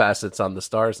 4 facets on the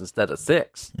stars instead of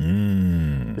 6.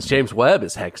 Because James Webb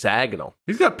is hexagonal.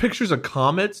 He's got pictures of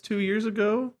comets 2 years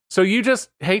ago. So you just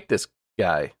hate this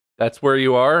guy. That's where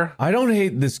you are? I don't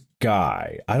hate this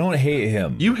guy. I don't hate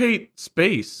him. You hate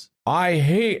space. I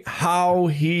hate how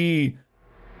he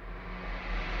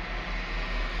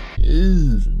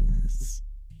is.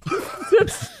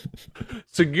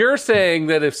 So you're saying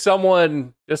that if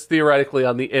someone, just theoretically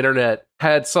on the internet,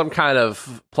 had some kind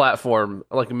of platform,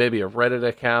 like maybe a Reddit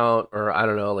account or I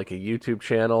don't know, like a YouTube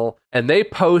channel, and they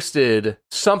posted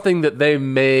something that they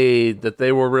made that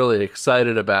they were really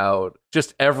excited about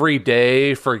just every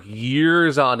day for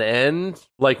years on end,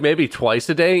 like maybe twice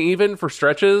a day even for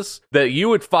stretches, that you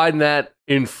would find that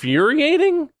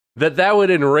infuriating? That would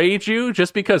enrage you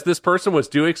just because this person was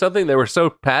doing something they were so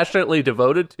passionately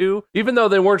devoted to, even though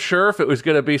they weren't sure if it was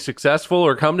going to be successful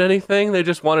or come to anything. They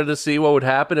just wanted to see what would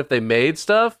happen if they made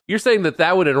stuff. You're saying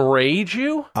that would enrage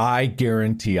you? I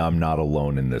guarantee I'm not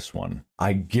alone in this one.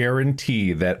 I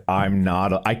guarantee that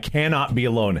I cannot be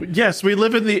alone. Yes, we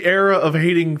live in the era of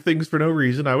hating things for no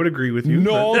reason. I would agree with you.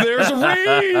 No, there's a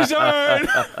reason.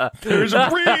 There's a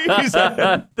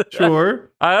reason. Sure.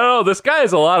 I don't know. This guy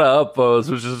has a lot of upvotes,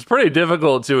 which is pretty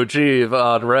difficult to achieve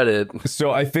on Reddit.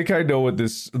 So I think I know what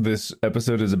this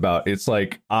episode is about. It's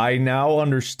like, I now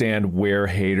understand where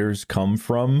haters come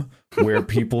from, where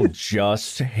people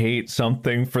just hate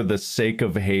something for the sake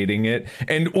of hating it,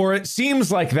 or it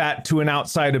seems like that to an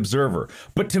outside observer.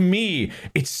 But to me,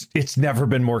 it's never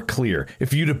been more clear.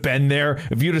 If you'd have been there,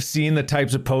 if you'd have seen the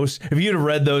types of posts, if you'd have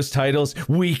read those titles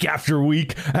week after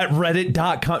week at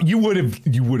reddit.com, you would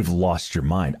have lost your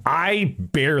mind. I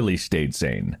barely stayed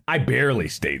sane.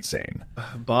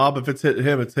 Bob, if it's hit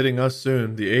him, it's hitting us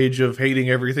soon. The age of hating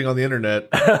everything on the internet.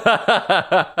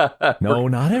 No,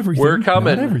 not everything. We're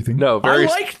coming. Not everything. No, very. I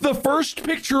liked the first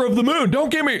picture of the moon. Don't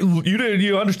get me.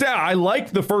 You understand? I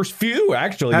liked the first few.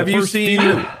 Actually, Have the you first seen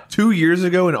few. 2 years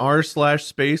ago in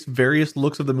r/space various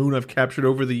looks of the moon I've captured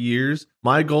over the years?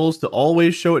 My goal is to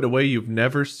always show it in a way you've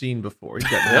never seen before. You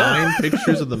got 9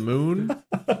 pictures of the moon.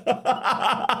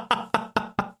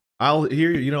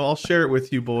 I'll share it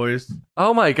with you boys.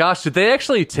 Oh my gosh, did they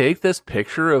actually take this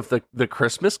picture of the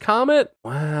Christmas comet?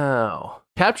 Wow.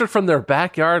 Captured from their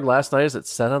backyard last night as it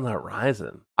set on the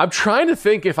horizon. I'm trying to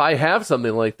think if I have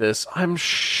something like this. I'm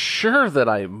sure that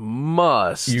I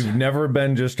must. You've never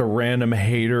been just a random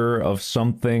hater of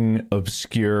something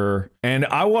obscure. And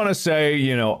I want to say,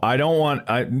 I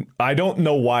don't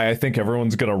know why I think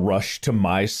everyone's going to rush to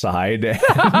my side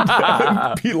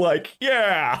and be like,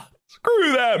 yeah,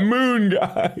 screw that moon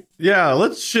guy. Yeah,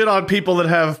 let's shit on people that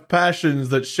have passions,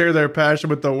 that share their passion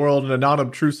with the world in a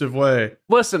non-obtrusive way.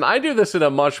 Listen, I do this in a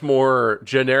much more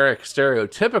generic,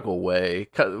 stereotypical way.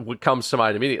 What comes to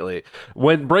mind immediately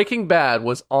when Breaking Bad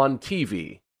was on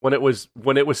TV, when it was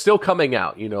still coming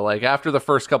out, like after the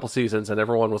first couple seasons, and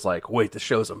everyone was like, "Wait, the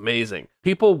show's amazing."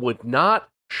 People would not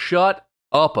shut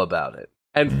up about it,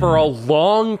 and for a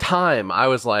long time, I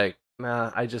was like,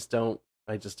 "Nah, I just don't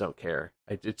care.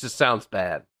 It just sounds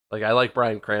bad." Like, I like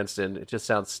Bryan Cranston. It just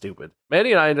sounds stupid.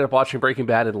 Mandy and I ended up watching Breaking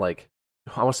Bad in, I want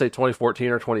to say 2014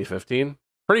 or 2015.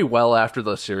 Pretty well after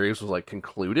the series was,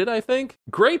 concluded, I think.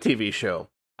 Great TV show.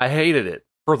 I hated it.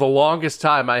 For the longest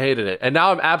time, I hated it. And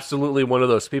now I'm absolutely one of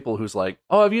those people who's like,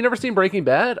 "Oh, have you never seen Breaking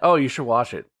Bad? Oh, you should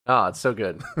watch it. Oh, it's so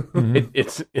good."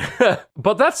 It's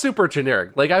but that's super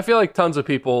generic. I feel like tons of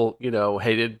people,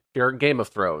 hated Game of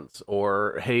Thrones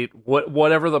or hate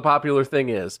whatever the popular thing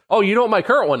is. Oh, you know what my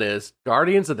current one is?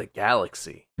 Guardians of the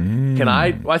Galaxy.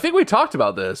 I think we talked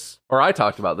about this, or I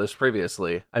talked about this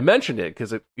previously. I mentioned it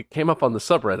because it came up on the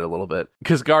subreddit a little bit.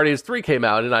 Because Guardians 3 came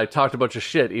out and I talked a bunch of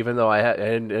shit, even though I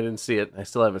didn't see it. I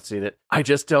still haven't seen it. I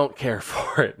just don't care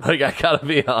for it. I gotta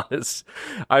be honest.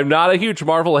 I'm not a huge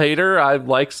Marvel hater. I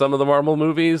like some of the Marvel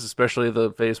movies, especially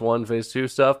the Phase 1, Phase 2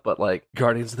 stuff. But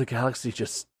Guardians of the Galaxy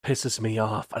just pisses me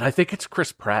off. And I think it's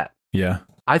Chris Pratt. Yeah.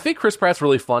 I think Chris Pratt's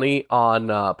really funny on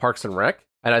Parks and Rec.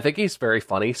 And I think he's very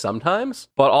funny sometimes,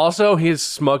 but also his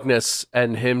smugness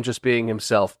and him just being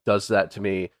himself does that to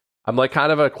me. I'm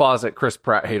kind of a closet Chris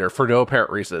Pratt hater for no apparent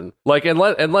reason.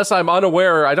 Unless I'm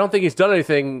unaware, I don't think he's done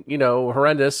anything,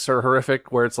 horrendous or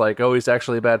horrific where it's oh, he's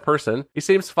actually a bad person. He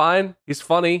seems fine. He's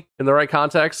funny in the right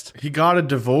context. He got a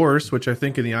divorce, which I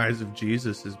think in the eyes of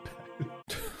Jesus is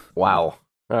bad. Wow.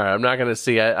 All right, I'm not going to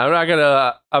see it. I'm not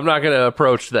going to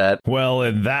approach that. Well,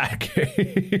 in that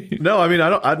case. No, I mean,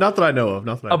 not that I know of.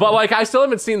 But I still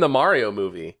haven't seen the Mario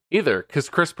movie either, because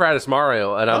Chris Pratt is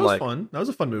Mario, and that was fun. That was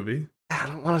a fun movie. I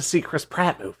don't want to see Chris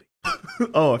Pratt movie.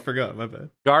 Oh, I forgot. My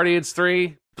bad. Guardians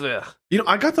 3. Ugh.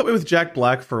 I got that way with Jack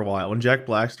Black for a while. When Jack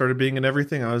Black started being in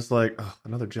everything, I was like, oh,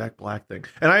 another Jack Black thing.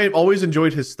 And I always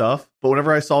enjoyed his stuff, but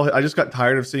whenever I saw it, I just got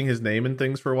tired of seeing his name and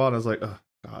things for a while, and I was like, oh,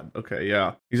 God, okay,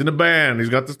 yeah. He's in a band, he's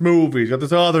got this movie, he's got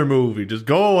this other movie, just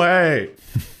go away.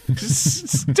 2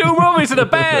 movies in a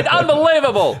band,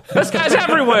 unbelievable. This guy's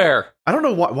everywhere. I don't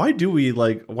know, why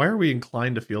are we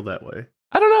inclined to feel that way?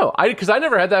 I don't know, because I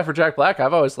never had that for Jack Black.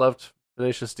 I've always loved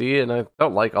Tenacious D, and I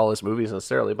don't like all his movies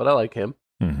necessarily, but I like him.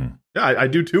 Mm-hmm. Yeah, I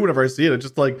do too whenever I see it. It's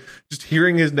just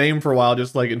hearing his name for a while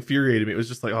just infuriated me. It was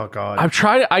just oh God.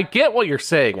 I get what you're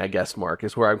saying, I guess, Mark,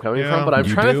 is where I'm coming from, but I'm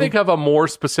trying to think of a more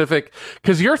specific,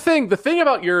 because the thing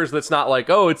about yours that's not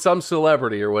oh, it's some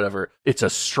celebrity or whatever. It's a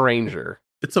stranger.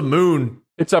 It's a moon.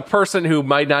 It's a person who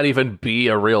might not even be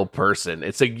a real person.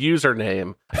 It's a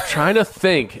username. I'm trying to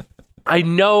think. I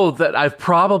know that I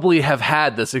probably have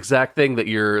had this exact thing that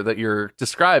you're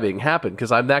describing happen,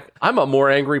 because I'm a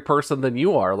more angry person than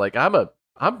you are.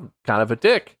 I'm kind of a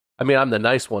dick. I mean, I'm the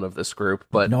nice one of this group,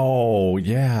 but no,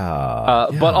 yeah.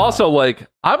 But also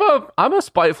I'm a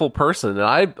spiteful person,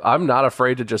 and I'm not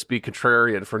afraid to just be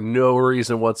contrarian for no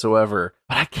reason whatsoever.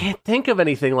 But I can't think of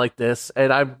anything like this,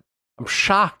 and I'm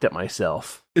shocked at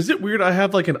myself. Is it weird? I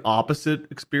have an opposite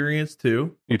experience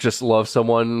too. You just love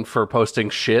someone for posting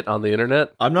shit on the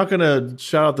internet? I'm not going to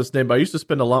shout out this name, but I used to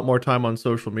spend a lot more time on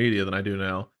social media than I do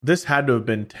now. This had to have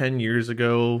been 10 years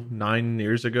ago, 9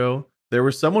 years ago. There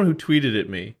was someone who tweeted at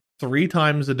me 3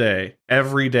 times a day,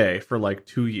 every day for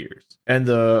 2 years. And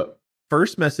the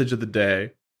first message of the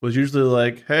day was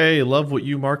usually hey, love what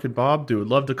you, Mark, and Bob do. Would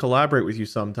love to collaborate with you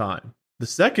sometime. The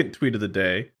second tweet of the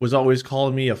day was always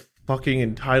calling me a fucking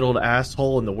entitled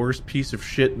asshole and the worst piece of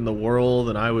shit in the world,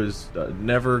 and I was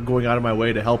never going out of my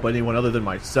way to help anyone other than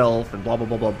myself, and blah blah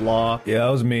blah blah blah. Yeah, that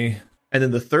was me. And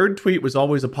then the third tweet was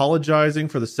always apologizing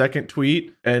for the second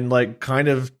tweet and kind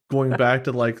of going back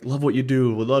to like, love what you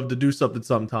do, would love to do something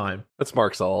sometime. That's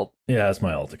Mark's alt. Yeah, that's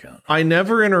my alt account. I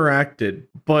never interacted,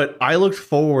 but I looked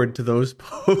forward to those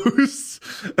posts.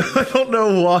 I don't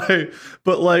know why,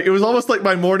 but like, it was almost like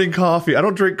my morning coffee. I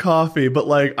don't drink coffee, but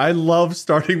like, I love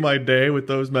starting my day with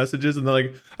those messages. And then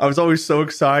like, I was always so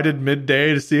excited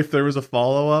midday to see if there was a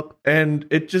follow-up. And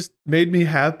it just made me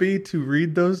happy to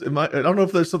read those. I don't know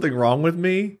if there's something wrong with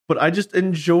me, but I just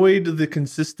enjoyed the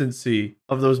consistency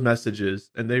of those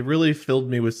messages. And they really filled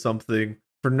me with something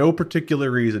for no particular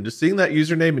reason. Just seeing that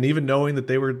username and even knowing that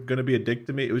they were going to be addicted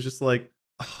to me, it was just like,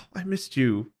 oh, I missed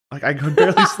you. Like, I could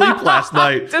barely sleep last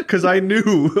night because I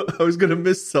knew I was going to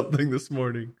miss something this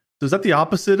morning. So is that the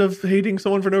opposite of hating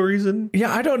someone for no reason?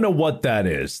 Yeah, I don't know what that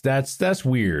is. That's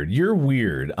weird. You're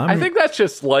weird. I think that's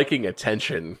just liking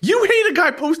attention. You hate a guy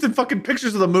posting fucking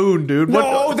pictures of the moon, dude.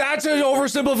 No, that's an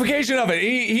oversimplification of it.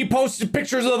 He posted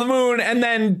pictures of the moon and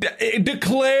then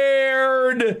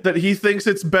declared that he thinks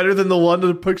it's better than the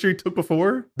London picture he took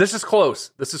before? This is close.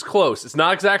 It's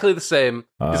not exactly the same.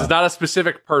 This is not a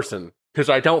specific person, because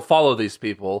I don't follow these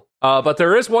people. But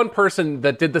there is one person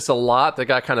that did this a lot that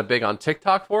got kind of big on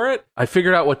TikTok for it. I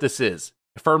figured out what this is.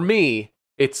 For me,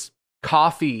 it's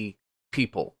coffee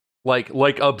people. Like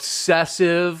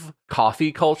obsessive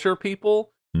coffee culture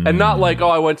people. And not like, oh,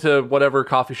 I went to whatever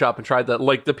coffee shop and tried that.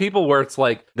 Like the people where it's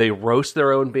like they roast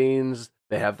their own beans.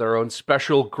 They have their own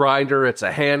special grinder. It's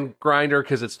a hand grinder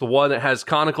because it's the one that has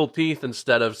conical teeth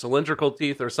instead of cylindrical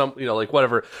teeth or something, like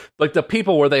whatever. Like the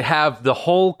people where they have the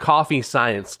whole coffee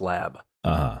science lab.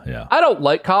 Yeah. I don't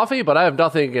like coffee, but I have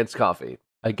nothing against coffee.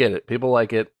 I get it. People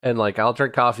like it. And like, I'll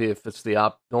drink coffee if it's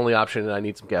the only option and I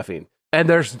need some caffeine. And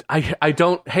I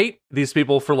don't hate these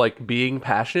people for like being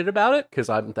passionate about it because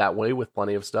I'm that way with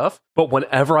plenty of stuff. But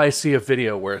whenever I see a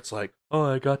video where it's like, oh,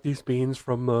 I got these beans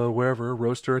from wherever,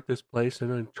 roaster at this place,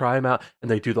 and I try them out, and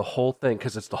they do the whole thing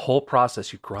because it's the whole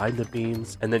process. You grind the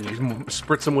beans, and then you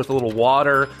spritz them with a little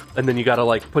water, and then you got to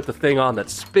like put the thing on that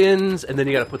spins, and then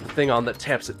you got to put the thing on that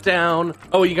taps it down.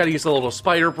 Oh, you got to use a little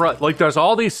spider brush. Like there's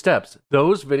all these steps.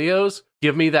 Those videos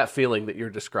give me that feeling that you're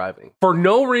describing. For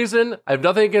no reason, I have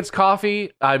nothing against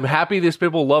coffee. I'm happy these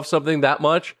people love something that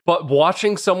much, but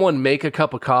watching someone make a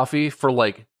cup of coffee for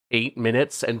like 8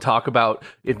 minutes and talk about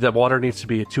the water needs to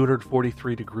be at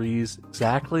 243 degrees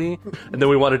exactly, and then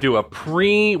we want to do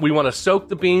we want to soak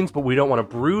the beans, but we don't want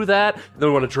to brew that, and then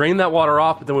we want to drain that water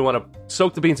off, but then we want to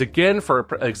soak the beans again for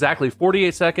exactly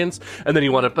 48 seconds, and then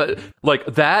you want to, but like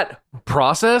that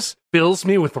process fills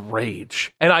me with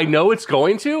rage. And I know it's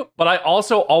going to, but I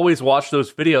also always watch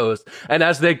those videos. And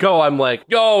as they go, I'm like,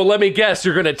 yo, let me guess,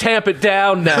 you're going to tamp it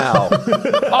down now.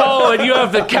 Oh, and you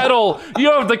have the kettle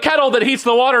that heats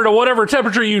the water to whatever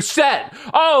temperature you set.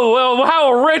 Oh, well,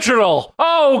 how original.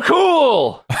 Oh,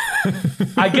 cool.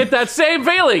 I get that same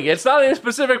feeling. It's not a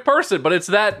specific person, but it's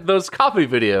those coffee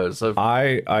videos.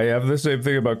 I have the same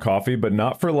thing about coffee, but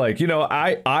not for like,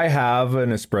 I have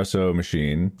an espresso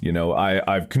machine.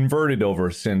 I've converted over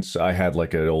since I had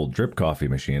like an old drip coffee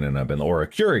machine or a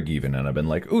Keurig even, and I've been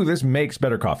like, ooh, this makes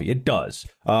better coffee. It does.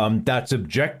 That's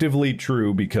objectively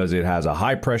true because it has a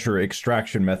high pressure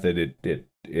extraction method.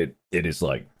 It is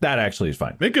like, that actually is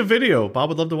fine. Make a video. Bob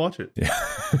would love to watch it. Yeah.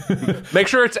 Make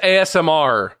sure it's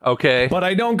ASMR, okay? But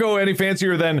I don't go any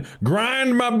fancier than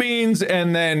grind my beans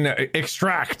and then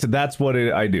extract. That's what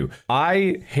I do.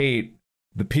 I hate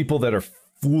the people that are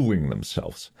fooling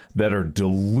themselves, that are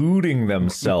deluding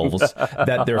themselves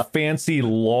that their fancy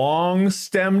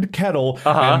long-stemmed kettle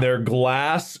and their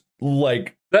glass,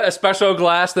 like... The espresso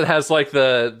glass that has like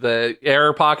the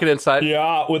air pocket inside.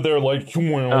 Yeah, with their like,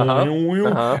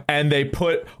 and they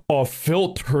put a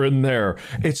filter in there.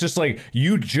 It's just like,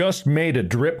 you just made a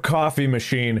drip coffee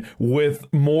machine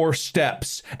with more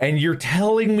steps, and you're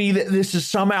telling me that this is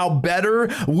somehow better?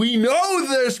 We know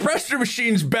the espresso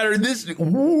machine's better.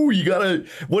 You gotta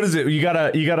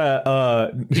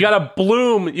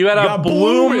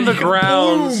bloom the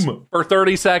grounds for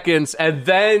 30 seconds, and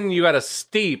then you gotta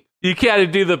steep. You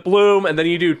can't do the bloom, and then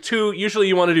you do usually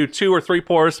you want to do 2 or 3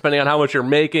 pours, depending on how much you're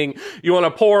making. You want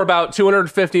to pour about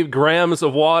 250 grams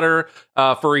of water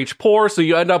for each pour, so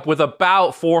you end up with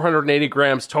about 480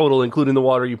 grams total, including the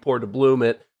water you poured to bloom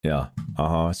it. Yeah.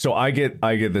 So I get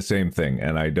the same thing,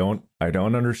 and I don't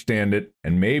understand it,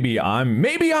 and maybe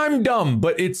I'm dumb,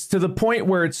 but it's to the point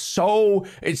where it's so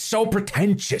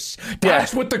pretentious.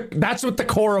 That's what the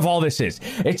core of all this is.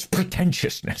 It's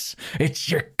pretentiousness.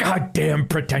 It's your goddamn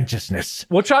pretentiousness.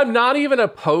 Which I'm not even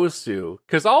opposed to,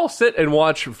 because I'll sit and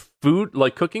watch food,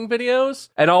 like cooking videos,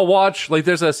 and I'll watch, like,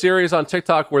 there's a series on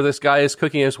TikTok where this guy is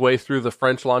cooking his way through the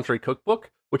French Laundry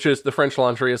Cookbook. which is the French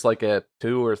Laundry is like a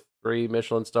 2 or 3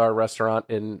 Michelin star restaurant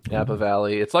in Napa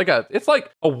Valley. It's like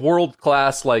a world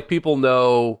class, like people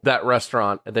know that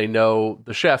restaurant and they know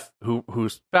the chef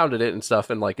who's founded it and stuff,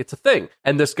 and like it's a thing.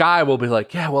 And this guy will be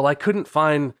like, yeah, well, I couldn't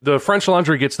find the French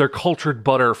Laundry gets their cultured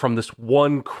butter from this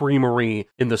one creamery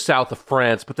in the south of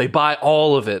France, but they buy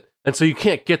all of it. And so you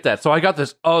can't get that. So I got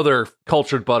this other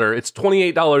cultured butter. It's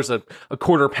 $28 a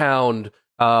quarter pound.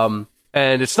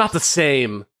 And it's not the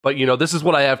same, but this is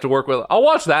what I have to work with. I'll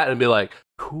watch that and be like,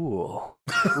 cool,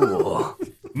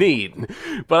 neat.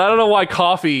 But I don't know why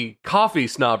coffee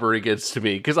snobbery gets to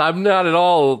me, because I'm not at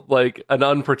all like an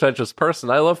unpretentious person.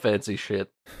 I love fancy shit.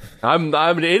 I'm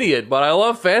an idiot, but I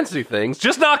love fancy things,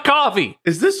 just not coffee.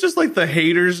 Is this just like the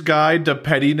hater's guide to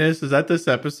pettiness? Is that this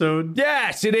episode?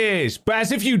 Yes, it is. But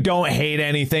as if you don't hate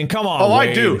anything. Come on, Oh, Wade.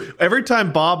 I do. Every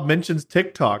time Bob mentions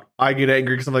TikTok, I get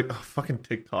angry because I'm like, oh, fucking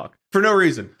TikTok. For no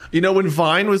reason. When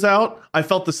Vine was out, I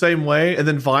felt the same way. And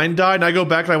then Vine died. And I go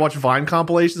back and I watch Vine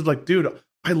compilations. I'm like, dude,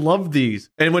 I love these.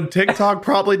 And when TikTok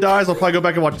probably dies, I'll probably go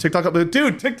back and watch TikTok. I'm like,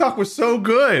 dude, TikTok was so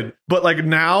good. But like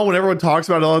now, when everyone talks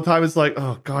about it all the time, it's like,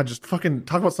 oh God, just fucking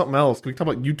talk about something else. Can we talk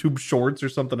about YouTube Shorts or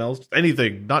something else? Just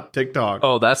anything, not TikTok.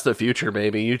 Oh, that's the future,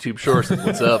 baby. YouTube Shorts is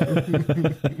what's up.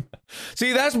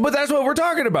 See, that's what we're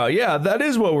talking about. Yeah, that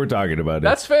is what we're talking about.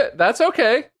 That's fit. That's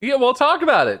okay. Yeah, we'll talk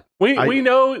about it. We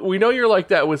know you're like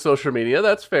that with social media.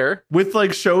 That's fair. With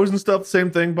like shows and stuff, same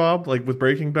thing, Bob. Like with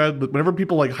Breaking Bad, but whenever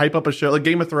people like hype up a show, like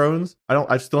Game of Thrones,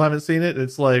 I still haven't seen it.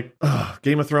 It's like,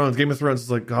 Game of Thrones.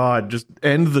 It's like, God, just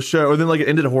end the show. And then like it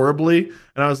ended horribly,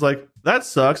 and I was like, that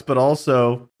sucks. But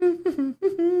also,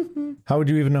 how would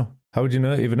you even know? How would you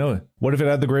even know it? What if it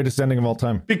had the greatest ending of all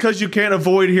time? Because you can't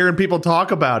avoid hearing people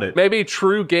talk about it. Maybe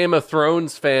true Game of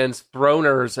Thrones fans,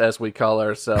 throners as we call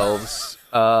ourselves,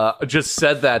 just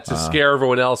said that to scare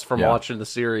everyone else from watching the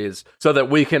series so that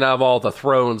we can have all the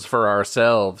thrones for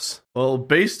ourselves. Well,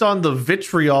 based on the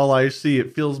vitriol I see,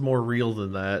 it feels more real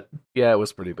than that. Yeah, it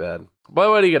was pretty bad.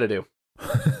 But what are you going to do?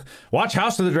 Watch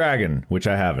House of the Dragon, which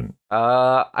I haven't.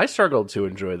 I struggled to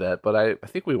enjoy that, but I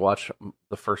think we watched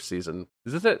the first season.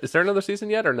 Is there another season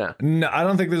yet or not? No, I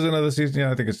don't think there's another season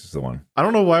yet. I think it's just the one. I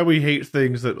don't know why we hate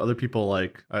things that other people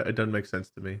like. It doesn't make sense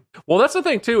to me. Well, that's the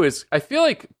thing too, is I feel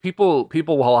like people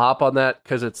will hop on that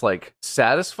because it's like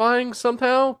satisfying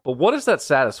somehow. But what does that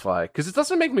satisfy? Because it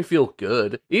doesn't make me feel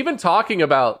good. Even talking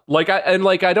about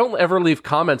I don't ever leave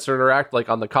comments or interact like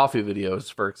on the coffee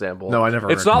videos, for example. No, I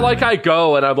never. It's not like I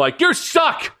go and I'm like, you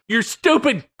suck. Your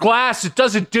stupid glass, it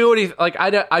doesn't do anything. Like,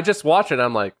 I just watch it, and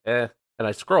I'm like, and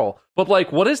I scroll. But,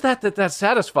 like, what is that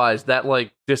satisfies that,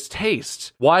 like,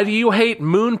 distaste? Why do you hate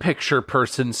Moon Picture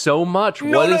Person so much?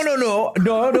 No,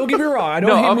 don't get me wrong. I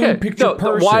don't hate Moon Picture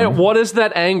Person. What is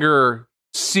that anger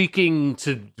seeking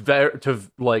to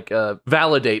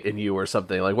validate in you or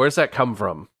something? Like, where does that come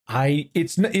from?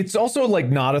 It's also like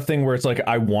not a thing where it's like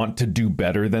I want to do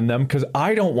better than them, because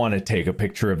I don't want to take a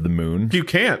picture of the moon. You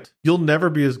can't. You'll never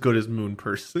be as good as Moon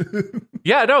Person.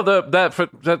 Yeah, no, that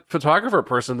photographer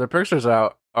person, their pictures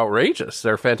are outrageous.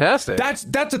 They're fantastic. That's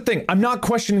the thing. I'm not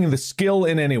questioning the skill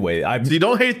in any way. So you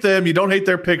don't hate them. You don't hate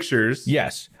their pictures.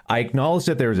 Yes. I acknowledge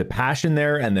that there's a passion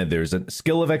there and that there's a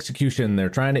skill of execution. They're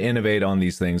trying to innovate on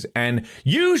these things. And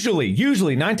usually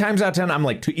 9 times out of 10, I'm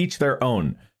like, to each their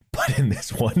own. But in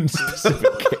this one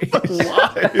specific case,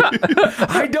 Why?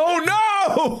 I don't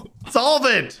know. Solve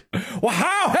it. Well,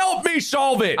 how help me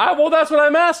solve it? Well, that's what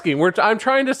I'm asking. I'm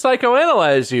trying to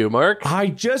psychoanalyze you, Mark. I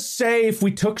just say if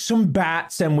we took some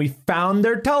bats and we found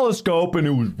their telescope and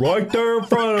it was right there in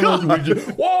front of us, we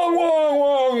just wong, wong,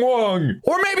 wong, wong.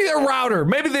 Or maybe their router.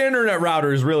 Maybe the internet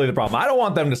router is really the problem. I don't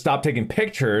want them to stop taking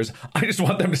pictures. I just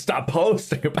want them to stop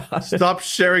posting about it. Stop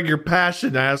sharing your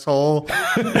passion, asshole.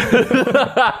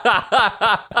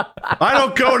 I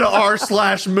don't go to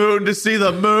r/moon to see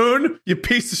the moon, you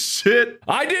piece of shit.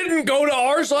 I didn't go to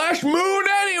r/moon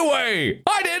anyway.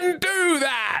 I didn't do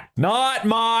that. Not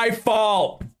my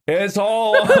fault. It's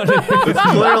all on It's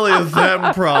clearly a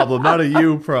them problem, not a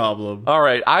you problem. All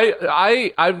right,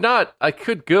 I'm not. I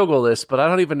could Google this, but I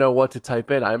don't even know what to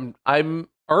type in. I'm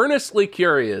earnestly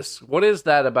curious. What is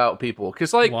that about people?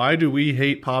 Because why do we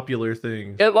hate popular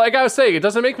things? Like I was saying, it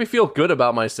doesn't make me feel good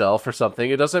about myself or something.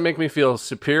 It doesn't make me feel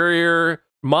superior.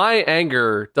 My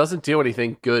anger doesn't do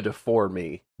anything good for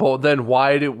me. But then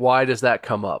why does that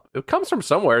come up? It comes from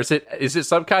somewhere. Is it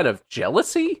some kind of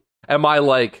jealousy? Am I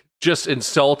like just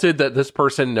insulted that this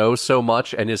person knows so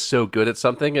much and is so good at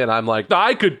something, and I'm like,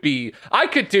 I could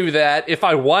do that if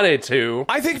I wanted to.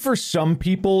 I think for some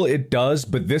people it does,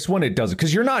 but this one it doesn't,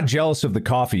 because you're not jealous of the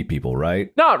coffee people,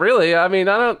 right? Not really. I mean,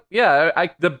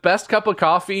 the best cup of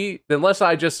coffee, unless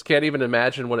I just can't even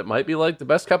imagine what it might be like, the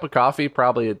best cup of coffee,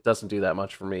 probably it doesn't do that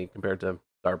much for me compared to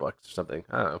Starbucks or something.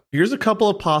 I don't know. Here's a couple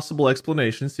of possible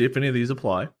explanations, see if any of these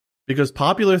apply. Because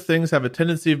popular things have a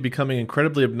tendency of becoming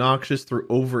incredibly obnoxious through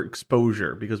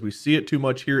overexposure, because we see it too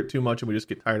much, hear it too much, and we just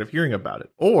get tired of hearing about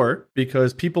it. Or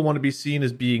because people want to be seen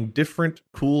as being different,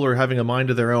 cool, or having a mind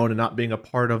of their own and not being a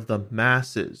part of the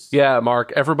masses. Yeah,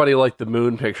 Mark, everybody liked the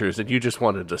moon pictures and you just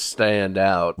wanted to stand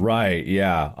out. Right,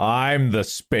 yeah. I'm the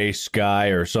space guy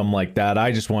or something like that.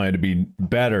 I just wanted to be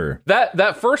better.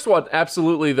 That first one,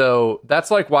 absolutely, though,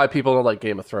 that's like why people don't like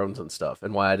Game of Thrones and stuff,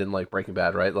 and why I didn't like Breaking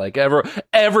Bad, right? Like,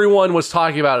 everyone was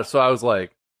talking about it, so I was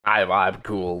like, I'm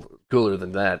cooler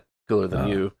than that, cooler than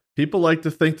you. People like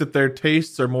to think that their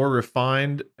tastes are more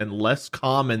refined and less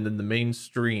common than the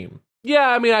mainstream. Yeah,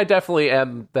 I mean, I definitely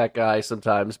am that guy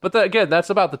sometimes, but again,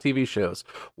 that's about the TV shows.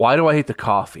 Why do I hate the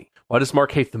coffee? Why does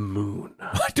Mark hate the moon?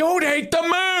 I don't hate the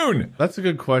moon! That's a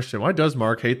good question. Why does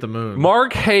Mark hate the moon?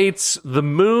 Mark hates the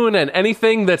moon and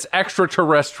anything that's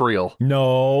extraterrestrial.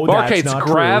 No, Mark that's hates not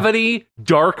gravity,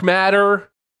 dark matter.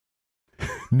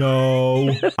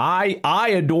 No. I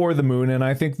adore the moon, and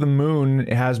I think the moon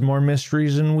has more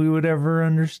mysteries than we would ever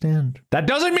understand. That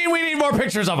doesn't mean we need more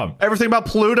pictures of them. Ever think about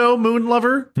Pluto, moon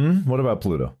lover? What about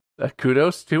Pluto?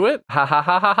 Kudos to it. Ha ha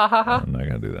ha ha ha ha ha. I'm not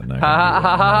gonna do that.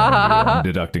 Ha. I'm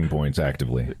deducting points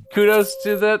actively. Kudos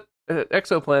to that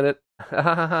exoplanet.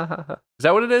 Is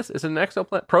that what it is? Is it an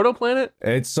exoplanet? Protoplanet?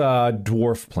 It's a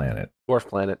dwarf planet. Dwarf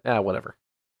planet. Whatever.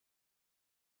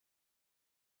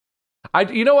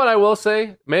 You know what I will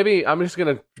say? Maybe I'm just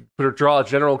going to draw a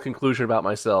general conclusion about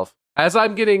myself. As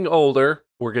I'm getting older,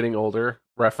 we're getting older,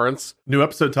 reference. New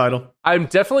episode title. I'm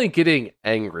definitely getting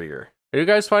angrier. Are you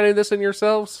guys finding this in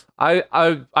yourselves? I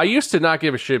used to not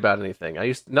give a shit about anything.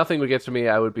 Nothing would get to me.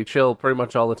 I would be chill pretty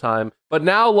much all the time. But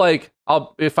now, like,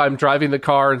 if I'm driving the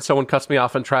car and someone cuts me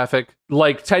off in traffic,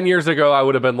 like 10 years ago, I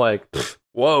would have been like,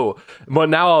 whoa. But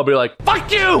now I'll be like, fuck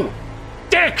you,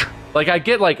 dick! Like, I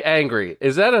get, like, angry.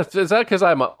 Is that because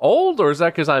I'm old, or is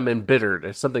that because I'm embittered?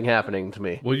 Is something happening to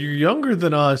me? Well, you're younger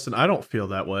than us, and I don't feel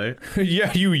that way.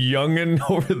 Yeah, you youngin'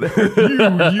 over there. You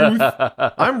youth.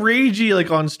 I'm ragey,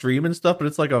 like, on stream and stuff, but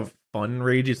it's, like, a fun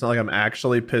ragey. It's not like I'm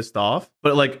actually pissed off.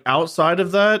 But, like, outside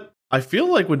of that, I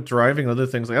feel like with driving other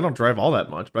things, like, I don't drive all that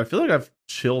much, but I feel like I've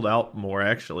chilled out more,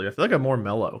 actually. I feel like I'm more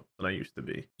mellow than I used to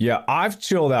be. Yeah, I've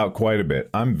chilled out quite a bit.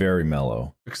 I'm very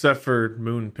mellow. Except for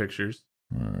moon pictures.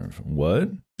 What?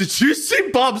 Did you see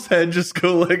Bob's head just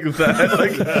go like that?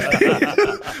 Like,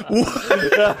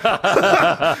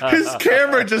 his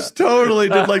camera just totally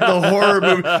did like the horror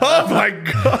movie. Oh my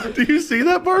god! Do you see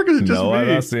that, Mark? Or is it just No, me? I'm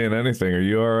not seeing anything. Are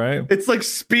you all right? It's like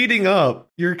speeding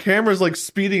up. Your camera's like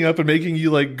speeding up and making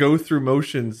you like go through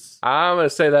motions. I'm going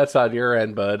to say that's on your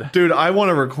end, bud. Dude, I want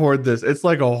to record this. It's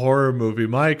like a horror movie.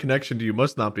 My connection to you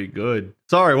must not be good.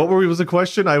 Sorry, was the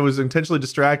question? I was intentionally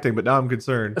distracting, but now I'm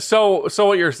concerned. So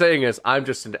what you're saying is I'm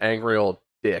just an angry old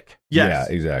dick. Yes.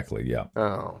 Yeah, exactly. Yeah.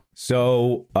 Oh.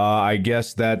 So I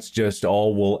guess that's just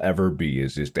all we'll ever be,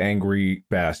 is just angry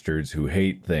bastards who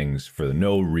hate things for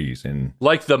no reason.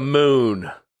 Like the moon.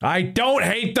 I don't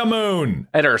hate the moon!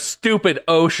 And our stupid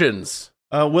oceans.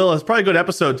 Will, it's probably a good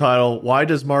episode title. Why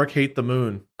does Mark hate the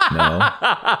moon? No.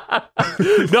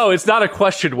 No, it's not a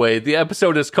question, Wade. The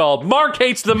episode is called Mark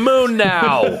Hates the Moon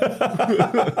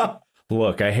Now.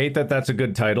 Look, I hate that that's a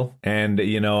good title, and,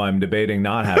 I'm debating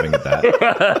not having it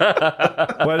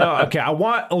that. But, okay, I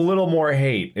want a little more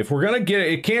hate. If we're gonna get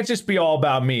it, it can't just be all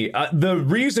about me. The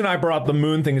reason I brought up the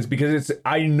moon thing is because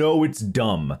I know it's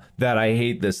dumb that I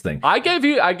hate this thing. I gave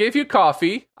you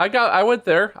coffee. I went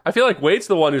there. I feel like Wade's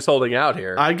the one who's holding out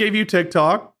here. I gave you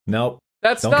TikTok. Nope.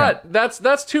 That's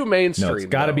that's too mainstream. No, it's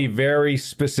got to be very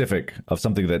specific of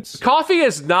something that's... Coffee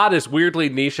is not as weirdly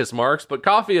niche as Mark's, but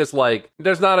coffee is like,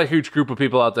 there's not a huge group of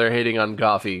people out there hating on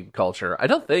coffee culture. I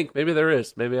don't think. Maybe there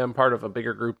is. Maybe I'm part of a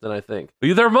bigger group than I think.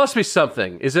 But there must be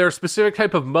something. Is there a specific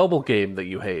type of mobile game that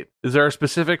you hate? Is there a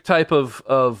specific type of...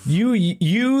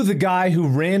 You, the guy who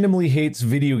randomly hates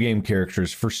video game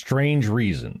characters for strange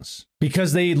reasons.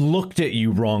 Because they looked at you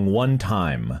wrong one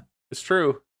time. It's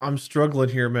true. I'm struggling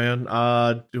here, man.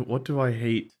 What do I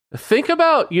hate? Think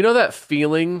about, that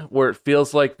feeling where it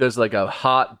feels like there's like a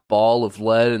hot ball of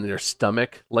lead in your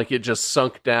stomach, like it just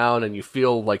sunk down and you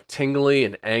feel like tingly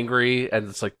and angry and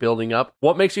it's like building up.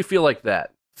 What makes you feel like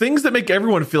that? things that make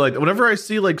everyone feel like, whenever I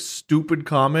see like stupid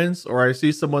comments or I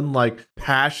see someone like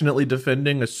passionately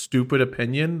defending a stupid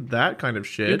opinion, that kind of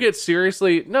shit. You get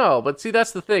seriously, no, but see,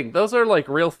 that's the thing. Those are like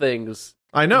real things.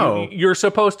 I know. You're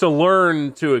supposed to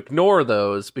learn to ignore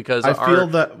those because I feel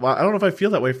that, well, I don't know if I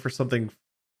feel that way for something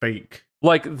fake.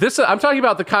 Like this, I'm talking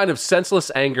about the kind of senseless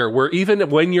anger where even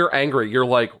when you're angry, you're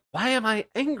like, why am I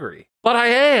angry? But I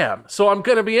am, so I'm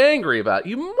going to be angry about it.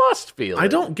 You must feel it. I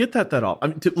don't get that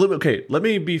often. Okay, let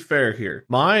me be fair here.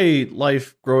 My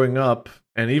life growing up,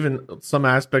 and even some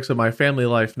aspects of my family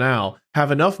life now,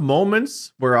 have enough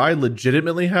moments where I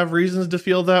legitimately have reasons to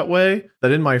feel that way,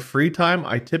 that in my free time,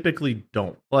 I typically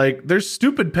don't. Like, there's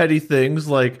stupid petty things,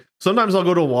 like, sometimes I'll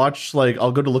go to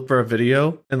look for a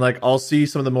video, and like, I'll see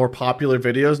some of the more popular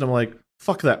videos, and I'm like,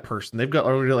 fuck that person. They've got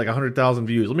already like 100,000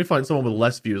 views. Let me find someone with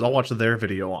less views. I'll watch their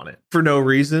video on it for no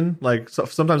reason. Like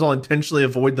sometimes I'll intentionally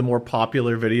avoid the more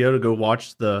popular video to go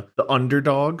watch the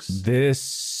underdogs. This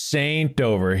saint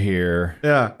over here.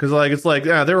 Yeah, because like it's like,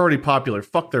 yeah, they're already popular.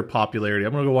 Fuck their popularity.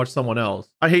 I'm gonna go watch someone else.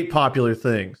 I hate popular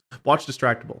things. Watch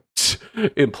Distractable.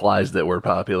 Implies that we're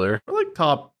popular. We're like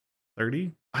top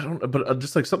 30. I don't know, but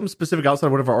just like something specific outside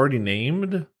of what I've already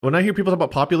named. When I hear people talk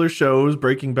about popular shows,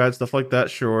 Breaking Bad, stuff like that,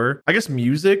 sure. I guess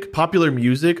popular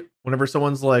music, whenever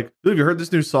someone's like, dude, have you heard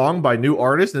this new song by new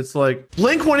artist? And it's like,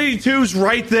 Blink-182's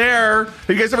right there. Have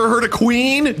you guys ever heard of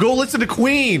Queen? Go listen to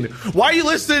Queen. Why are you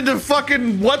listening to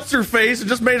fucking What's-Her-Face and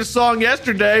just made a song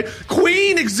yesterday?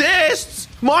 Queen exists.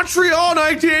 Montreal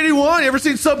 1981. You ever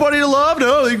seen Somebody to Love?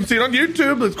 No, you can see it on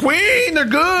YouTube. It's Queen. They're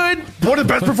good. One of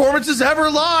the best performances ever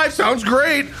live. Sounds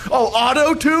great. Oh,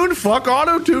 auto-tune? Fuck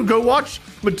auto-tune. Go watch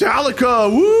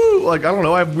Metallica. Woo. Like, I don't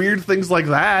know. I have weird things like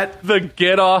that. The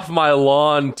get off my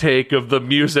lawn take of the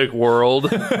music world.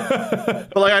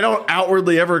 But like, I don't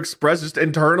outwardly ever express, just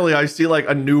internally I see like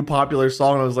a new popular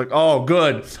song and I was like, oh,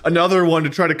 good. Another one to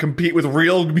try to compete with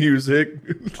real music.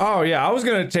 Oh yeah, I was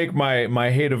gonna take my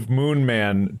hate of Moon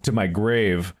Man to my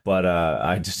grave, but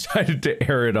I decided to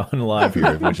air it on live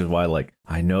here, which is why like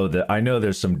I know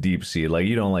there's some deep seed, like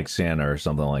you don't like Santa or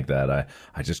something like that.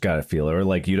 I just gotta feel it, or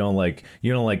like you don't like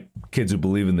kids who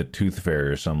believe in the tooth fairy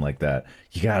or something like that.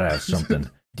 You gotta have something.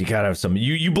 You gotta have some.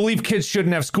 You believe kids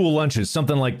shouldn't have school lunches,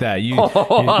 something like that.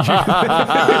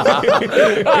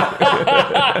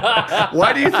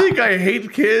 Why do you think I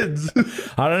hate kids?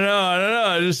 I don't know.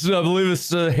 I just believe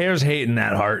this hair's hating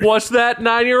that heart. What's that,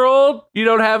 9-year-old? You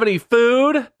don't have any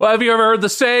food? Well, have you ever heard the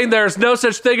saying, there's no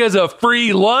such thing as a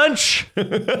free lunch?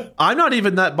 I'm not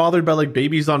even that bothered by like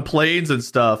babies on planes and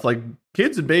stuff. Like,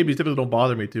 kids and babies typically don't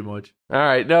bother me too much. All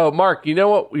right. No, Mark, you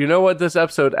know what this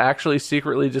episode actually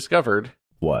secretly discovered?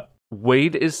 What?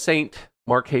 Wade is saint,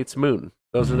 Mark hates Moon.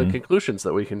 Those are the conclusions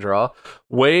that we can draw.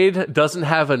 Wade doesn't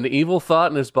have an evil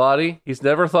thought in his body. He's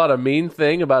never thought a mean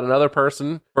thing about another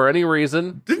person for any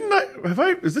reason.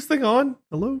 Is this thing on?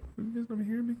 Hello? You guys not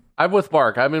hear me? I'm with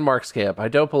Mark. I'm in Mark's camp. I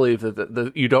don't believe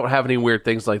that you don't have any weird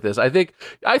things like this. I think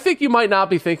you might not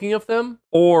be thinking of them,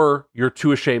 or you're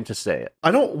too ashamed to say it.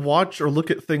 I don't watch or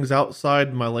look at things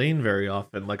outside my lane very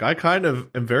often. Like, I kind of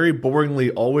am very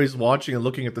boringly always watching and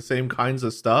looking at the same kinds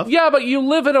of stuff. Yeah, but you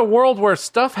live in a world where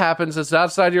stuff happens that's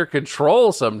outside your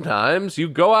control sometimes. You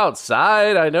go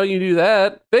outside. I know you do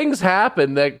that. Things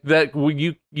happen that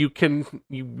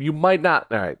you might not.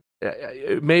 All right.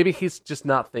 Maybe he's just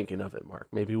not thinking of it, Mark.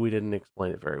 Maybe we didn't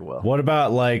explain it very well. What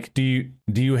about like, do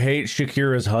you hate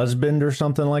Shakira's husband or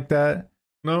something like that?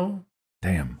 No.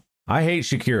 Damn. I hate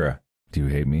Shakira. Do you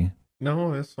hate me?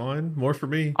 No, that's fine. More for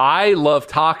me. I love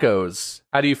tacos.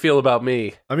 How do you feel about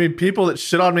me? I mean, people that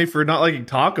shit on me for not liking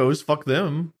tacos, fuck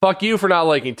them. Fuck you for not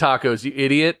liking tacos, you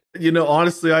idiot. You know,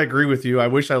 honestly, I agree with you. I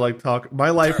wish I liked tacos.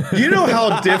 My life, you know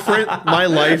how different my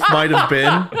life might have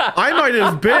been? I might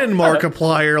have been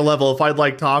Markiplier level if I'd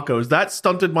liked tacos. That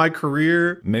stunted my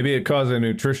career. Maybe it caused a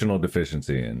nutritional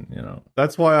deficiency, and you know.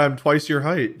 That's why I'm twice your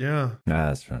height, yeah. Nah,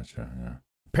 that's true, yeah.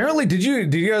 Apparently,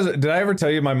 did I ever tell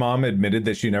you my mom admitted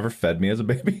that she never fed me as a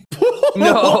baby?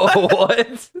 No,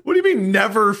 what? What do you mean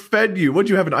never fed you? What'd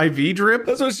you have, an IV drip?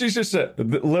 That's what she just said.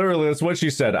 Literally, that's what she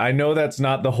said. I know that's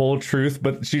not the whole truth,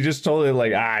 but she just told me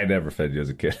like, I never fed you as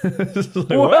a kid. Like,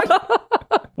 what?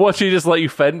 What, she just let you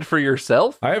fend for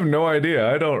yourself? I have no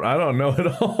idea. I don't know at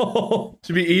all.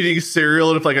 She'd be eating cereal,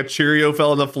 and if like a Cheerio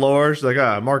fell on the floor, she's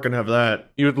like, Mark can have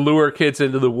that. You would lure kids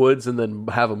into the woods and then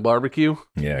have them barbecue?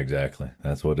 Yeah, exactly.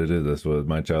 That's what it is. That's what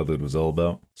my childhood was all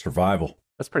about. Survival.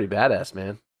 That's pretty badass,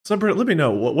 man. So let me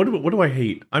know, what do I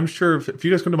hate? I'm sure if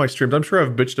you guys come to my streams, I'm sure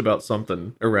I've bitched about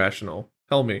something irrational.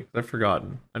 Tell me. I've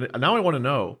forgotten. And now I want to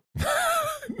know.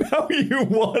 Now you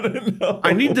want to know.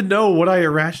 I need to know what I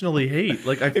irrationally hate.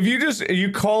 Like, If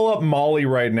you call up Molly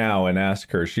right now and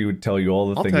ask her, she would tell you all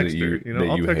the I'll things text that you her. You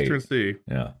know, I'll hate. text her and see.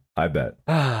 Yeah, I bet.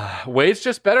 Wade's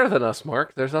just better than us,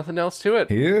 Mark. There's nothing else to it.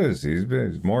 He is. He's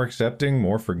more accepting,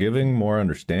 more forgiving, more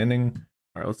understanding.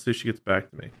 All right, let's see if she gets back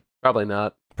to me. Probably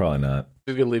not. Probably not.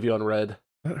 She's gonna leave you on red.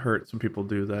 That hurts when people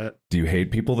do that. Do you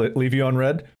hate people that leave you on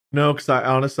red? No, because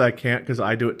I can't, because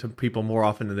I do it to people more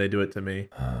often than they do it to me.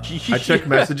 I check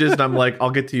messages and I'm like,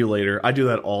 I'll get to you later. I do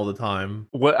that all the time.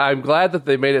 I'm glad that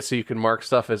they made it so you can mark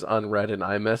stuff as unread in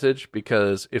iMessage,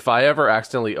 because if I ever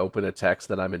accidentally open a text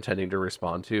that I'm intending to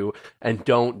respond to and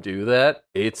don't do that,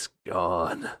 it's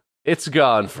gone. It's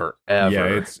gone forever.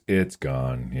 Yeah, it's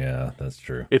gone. Yeah, that's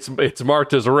true. It's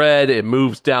marked as read. It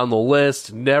moves down the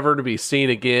list, never to be seen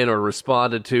again or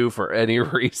responded to for any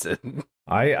reason.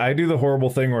 I do the horrible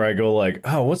thing where I go like,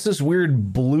 oh, what's this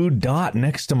weird blue dot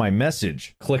next to my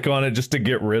message? Click on it just to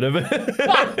get rid of it.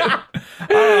 I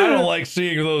don't like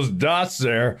seeing those dots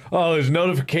there. Oh, there's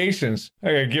notifications. I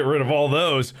gotta get rid of all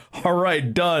those. All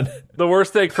right, done. The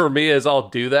worst thing for me is I'll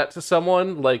do that to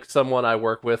someone, like someone I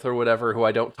work with or whatever, who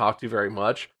I don't talk to very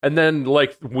much. And then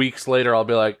like weeks later, I'll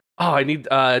be like, oh, I need,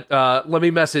 let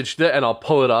me message that. And I'll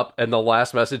pull it up. And the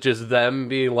last message is them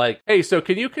being like, hey, so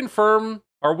can you confirm,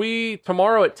 are we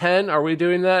tomorrow at 10? Are we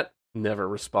doing that? Never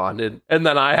responded. And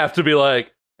then I have to be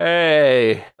like,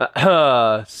 hey,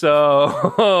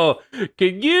 so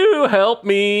can you help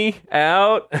me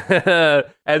out?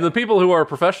 And the people who are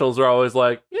professionals are always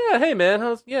like, yeah, hey man,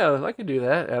 I can do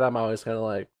that. And I'm always kind of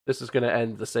like, this is going to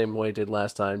end the same way it did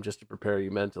last time, just to prepare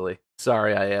you mentally.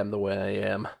 Sorry, I am the way I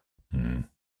am.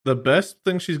 The best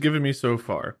thing she's given me so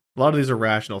far, a lot of these are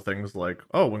rational things like,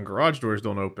 oh, when garage doors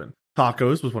don't open.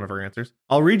 Tacos was one of her answers.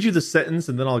 I'll read you the sentence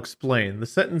and then I'll explain. The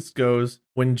sentence goes,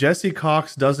 when Jesse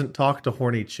Cox doesn't talk to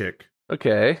horny chick.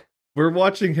 Okay. We're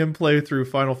watching him play through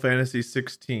Final Fantasy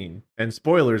 16. And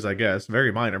spoilers, I guess,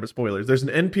 very minor, but spoilers. There's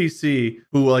an NPC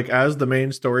who, like, as the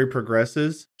main story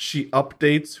progresses, she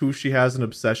updates who she has an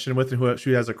obsession with and who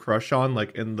she has a crush on,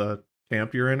 like, in the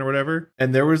camp you're in or whatever.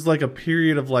 And there was, like, a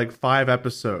period of, like, 5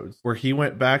 episodes where he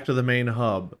went back to the main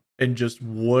hub and just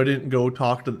wouldn't go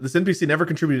talk to this NPC. Never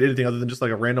contributed anything other than just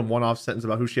like a random one-off sentence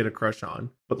about who she had a crush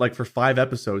on. But like for 5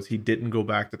 episodes, he didn't go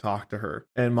back to talk to her.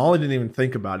 And Molly didn't even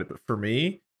think about it. But for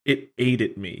me, it ate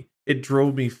at me. It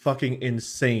drove me fucking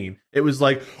insane. It was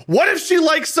like, what if she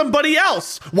likes somebody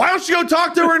else? Why don't you go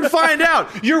talk to her and find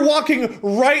out? You're walking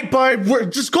right by,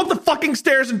 just go up the fucking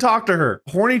stairs and talk to her.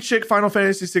 Horny chick, Final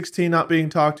Fantasy 16 not being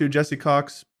talked to. Jesse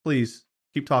Cox, please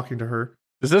keep talking to her.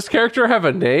 Does this character have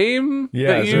a name?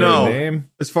 Yeah, is there No. a name?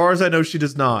 As far as I know, she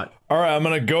does not. All right, I'm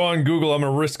going to go on Google. I'm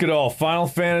going to risk it all. Final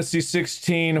Fantasy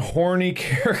 16 horny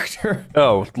character.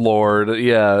 Oh, Lord.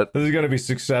 Yeah. This is going to be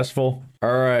successful. All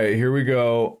right, here we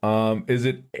go. Is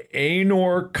it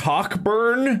Aenor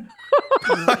Cockburn?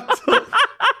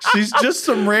 She's just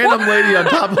some random lady on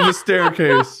top of a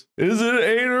staircase. Is it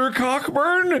Aenor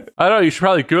Cockburn? I don't know. You should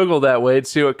probably Google that, Wade,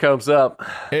 see what comes up.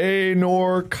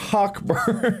 Aenor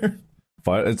Cockburn.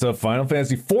 It's a Final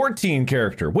Fantasy 14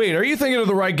 character. Wait, are you thinking of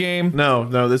the right game?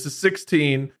 No, this is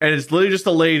 16, and it's literally just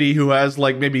a lady who has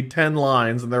like maybe 10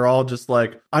 lines, and they're all just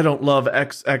like, I don't love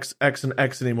X, X, X, and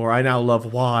X anymore. I now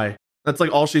love Y. That's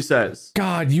like all she says.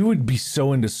 God, you would be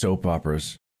so into soap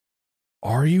operas.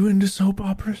 Are you into soap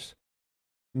operas?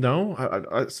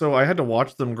 No, so I had to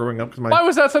watch them growing up because Why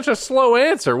was that such a slow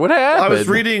answer? What happened?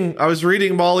 I was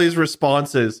reading Molly's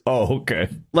responses. Oh, okay.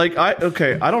 Like I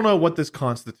don't know what this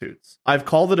constitutes. I've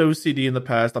called it OCD in the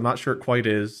past. I'm not sure it quite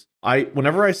is.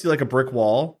 Whenever I see like a brick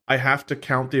wall, I have to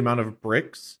count the amount of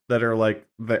bricks that are like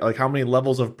how many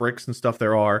levels of bricks and stuff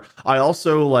there are. I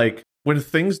also like when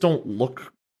things don't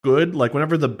look good, like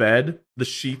whenever the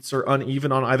sheets are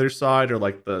uneven on either side, or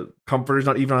like the comforter's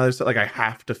not even on either side, like I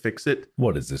have to fix it.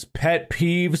 What is this? Pet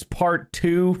peeves part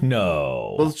 2?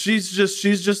 No. Well, she's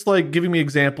just like giving me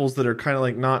examples that are kind of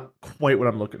like not quite what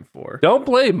I'm looking for. Don't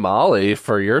blame Molly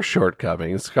for your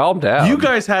shortcomings. Calm down. You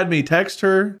guys had me text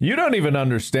her. You don't even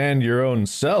understand your own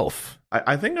self.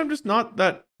 I think I'm just not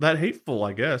that hateful,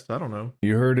 I guess. I don't know.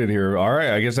 You heard it here. All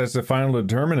right, I guess that's the final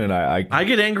determinant. I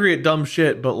get angry at dumb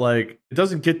shit, but like it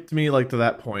doesn't get to me like to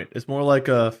that point. It's more like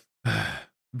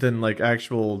than like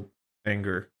actual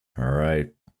anger. All right.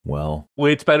 Well,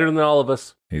 Wade's better than all of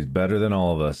us. He's better than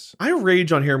all of us. I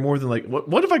rage on here more than like,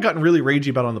 what have I gotten really ragey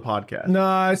about on the podcast?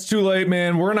 Nah, it's too late,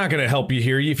 man. We're not going to help you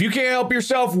here. If you can't help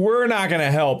yourself, we're not going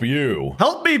to help you.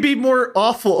 Help me be more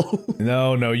awful.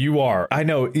 No, you are. I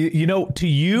know. You know, to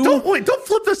you. Don't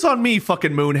flip this on me,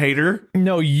 fucking moon hater.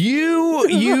 No,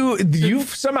 you've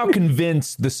somehow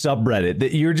convinced the subreddit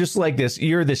that you're just like this.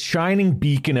 You're this shining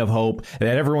beacon of hope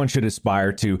that everyone should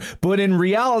aspire to. But in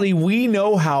reality, we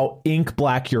know how ink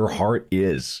black your heart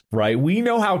is, right? We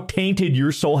know how tainted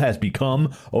your soul has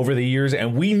become over the years,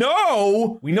 and we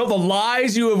know the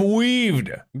lies you have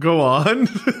weaved. Go on.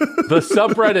 The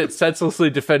subreddit senselessly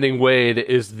defending Wade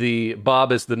is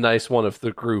Bob is the nice one of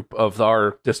the group of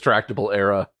our distractible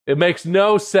era. It makes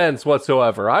no sense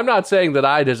whatsoever. I'm not saying that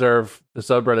I deserve the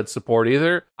subreddit's support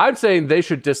either. I'm saying they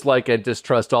should dislike and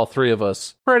distrust all three of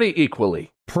us pretty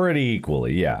equally. Pretty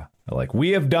equally, yeah. Like, we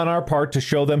have done our part to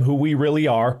show them who we really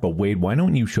are, but Wade, why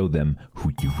don't you show them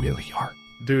who you really are?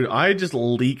 Dude, I just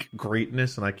leak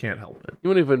greatness and I can't help it. You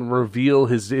won't even reveal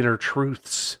his inner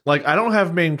truths. Like, I don't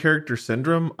have main character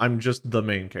syndrome. I'm just the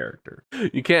main character.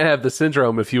 You can't have the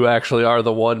syndrome if you actually are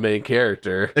the one main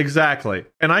character. Exactly.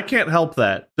 And I can't help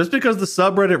that. Just because the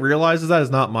subreddit realizes that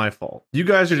is not my fault. You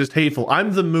guys are just hateful.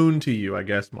 I'm the moon to you, I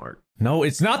guess, Mark. No,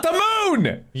 it's not the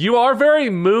moon! You are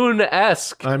very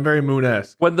moon-esque. I'm very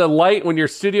moon-esque. When your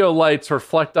studio lights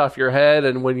reflect off your head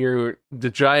and when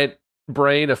the giant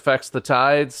brain affects the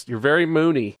tides, you're very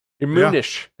moony. You're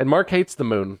moonish. Yeah. And Mark hates the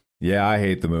moon. Yeah, I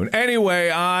hate the moon. Anyway,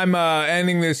 I'm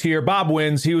ending this here. Bob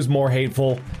wins. He was more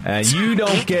hateful. And you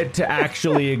don't get to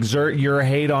actually exert your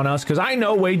hate on us, because I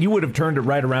know, Wade, you would have turned it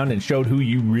right around and showed who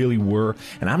you really were.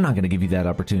 And I'm not going to give you that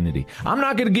opportunity. I'm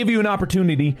not going to give you an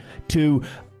opportunity to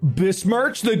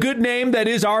besmirch the good name that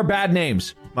is our bad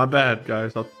names. My bad,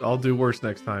 guys. I'll do worse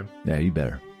next time. Yeah, you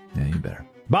better.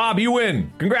 Bob, you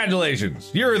win.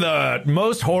 Congratulations. You're the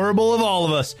most horrible of all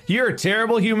of us. You're a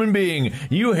terrible human being.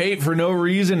 You hate for no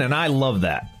reason, and I love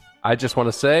that. I just want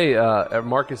to say,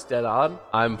 Mark is dead on.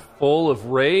 I'm full of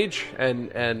rage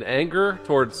and anger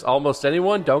towards almost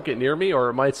anyone. Don't get near me, or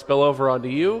it might spill over onto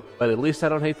you. But at least I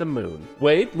don't hate the moon.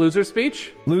 Wade, loser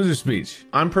speech? Loser speech.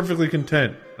 I'm perfectly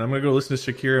content. I'm going to go listen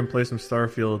to Shakira and play some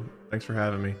Starfield. Thanks for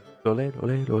having me. All right,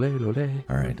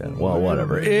 then. Well,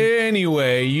 whatever.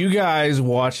 Anyway, you guys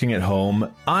watching at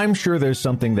home, I'm sure there's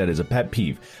something that is a pet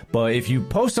peeve. But if you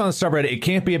post on the subreddit, it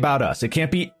can't be about us. It can't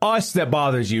be us that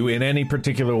bothers you in any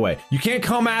particular way. You can't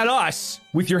come at us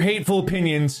with your hateful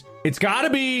opinions. It's got to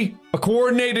be a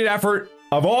coordinated effort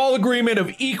of all agreement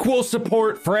of equal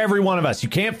support for every one of us. You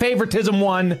can't favoritism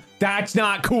one. That's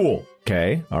not cool.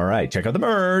 Okay, all right. Check out the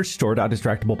merch,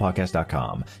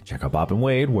 store.distractablepodcast.com. Check out Bob and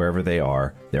Wade wherever they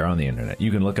are. They're on the internet.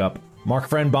 You can look up Mark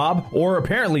Friend Bob, or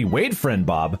apparently Wade Friend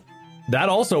Bob. That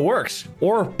also works.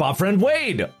 Or Bob Friend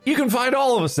Wade. You can find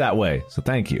all of us that way. So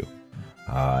thank you.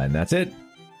 And that's it.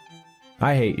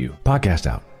 I hate you. Podcast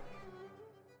out.